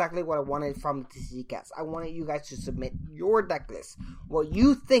what I wanted from the TCG Cast. I wanted you guys to submit your deck list. What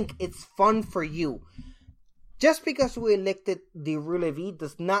you think it's fun for you. Just because we elected the Relevi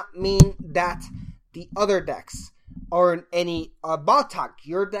does not mean that the other decks or any... Baltak,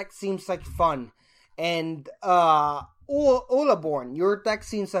 your deck seems like fun. And Olaborn, your deck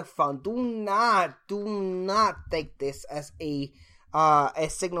seems like fun. Do not take this as a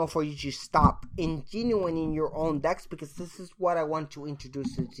signal for you to stop ingenuine your own decks, because this is what I want to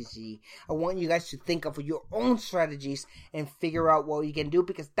introduce to TCG. I want you guys to think of your own strategies and figure out what you can do,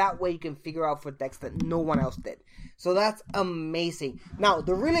 because that way you can figure out for decks that no one else did. So that's amazing. Now,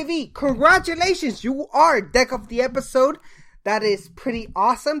 the Relevi, congratulations! You are Deck of the Episode. That is pretty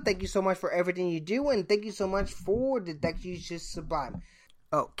awesome. Thank you so much for everything you do, and thank you so much for the deck you just sublime.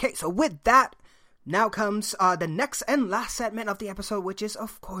 Okay, so with that, now comes the next and last segment of the episode, which is,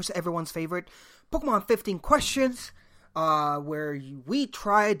 of course, everyone's favorite, Pokemon 15 Questions, where we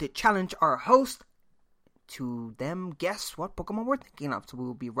try to challenge our host to them guess what Pokemon we're thinking of. So we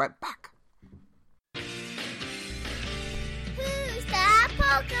will be right back. Who's that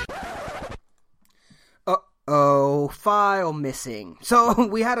Pokemon? Oh, file missing. So,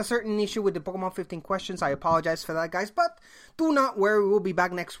 we had a certain issue with the Pokemon 15 Questions. I apologize for that, guys. But do not worry, we will be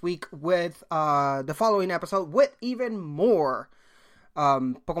back next week with the following episode with even more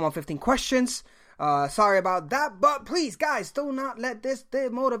Pokemon 15 Questions. Sorry about that, but please, guys, do not let this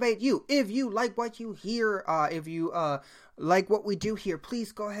demotivate you. If you like what you hear, if you like what we do here,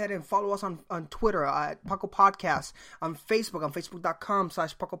 please go ahead and follow us on Twitter at Puckle Podcast, on Facebook, on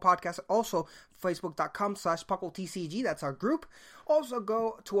facebook.com/Puckle Podcast, also facebook.com/PuckleTCG, that's our group. Also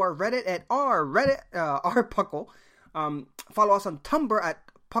go to our Reddit at rpuckle. Follow us on Tumblr at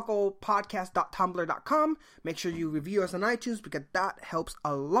pucklepodcast.tumblr.com. Make sure you review us on iTunes, because that helps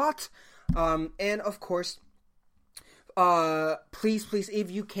a lot. And of course, please, if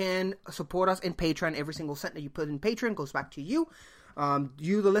you can, support us in Patreon. Every single cent that you put in Patreon goes back to you,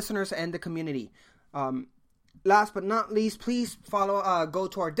 the listeners, and the community. Last but not least, please go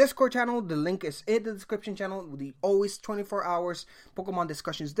to our Discord channel. The link is in the description channel. The always 24 hours Pokemon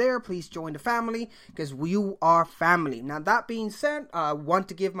discussions there. Please join the family, because you are family. Now, that being said, I want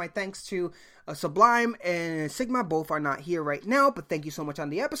to give my thanks to Sublime and Sigma. Both are not here right now, but thank you so much on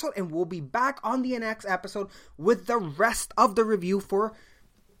the episode, and we'll be back on the next episode with the rest of the review for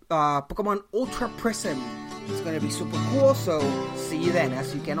Pokemon Ultra Prism. It's going to be super cool, so see you then.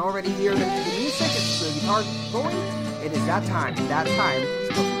 As you can already hear the music, it's the guitar going. It is that time.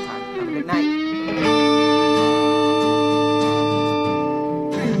 It's closing time. Have a good night.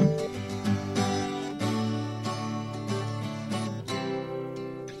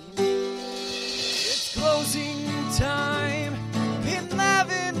 It's closing time in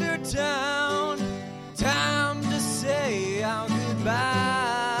Lavender Town. Time to say our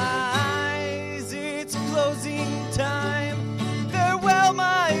goodbyes. It's closing time. Farewell,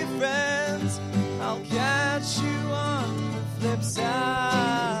 my friends. I'll catch you on the flip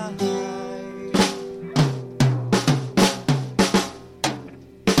side.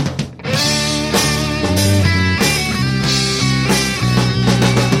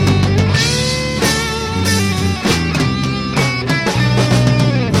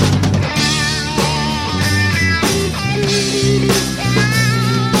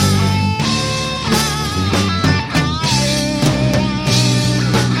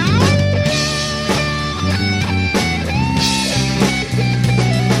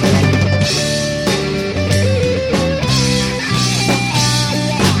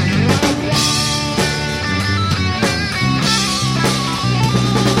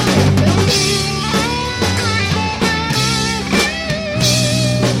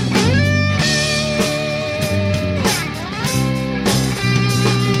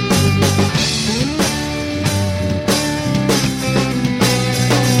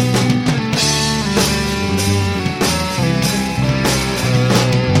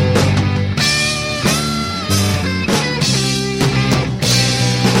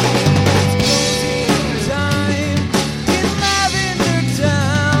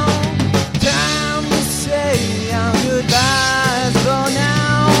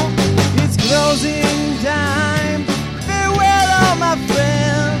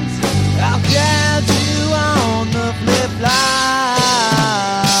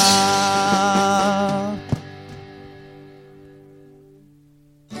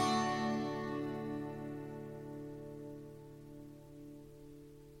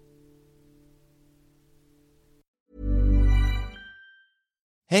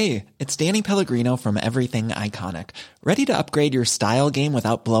 Hey, it's Danny Pellegrino from Everything Iconic. Ready to upgrade your style game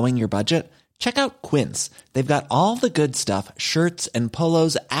without blowing your budget? Check out Quince. They've got all the good stuff, shirts and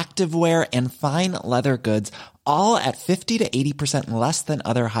polos, activewear, and fine leather goods, all at 50 to 80% less than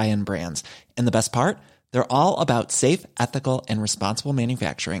other high-end brands. And the best part? They're all about safe, ethical, and responsible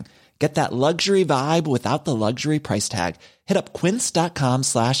manufacturing. Get that luxury vibe without the luxury price tag. Hit up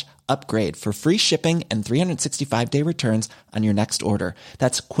quince.com/upgrade for free shipping and 365-day returns on your next order.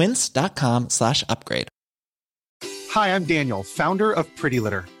 That's quince.com/upgrade. Hi, I'm Daniel, founder of Pretty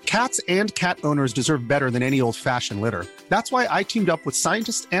Litter. Cats and cat owners deserve better than any old-fashioned litter. That's why I teamed up with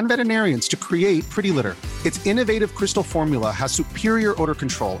scientists and veterinarians to create Pretty Litter. Its innovative crystal formula has superior odor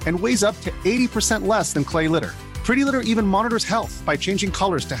control and weighs up to 80% less than clay litter. Pretty Litter even monitors health by changing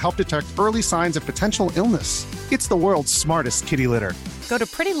colors to help detect early signs of potential illness. It's the world's smartest kitty litter. Go to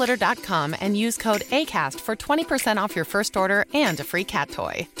prettylitter.com and use code ACAST for 20% off your first order and a free cat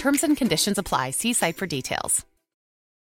toy. Terms and conditions apply. See site for details.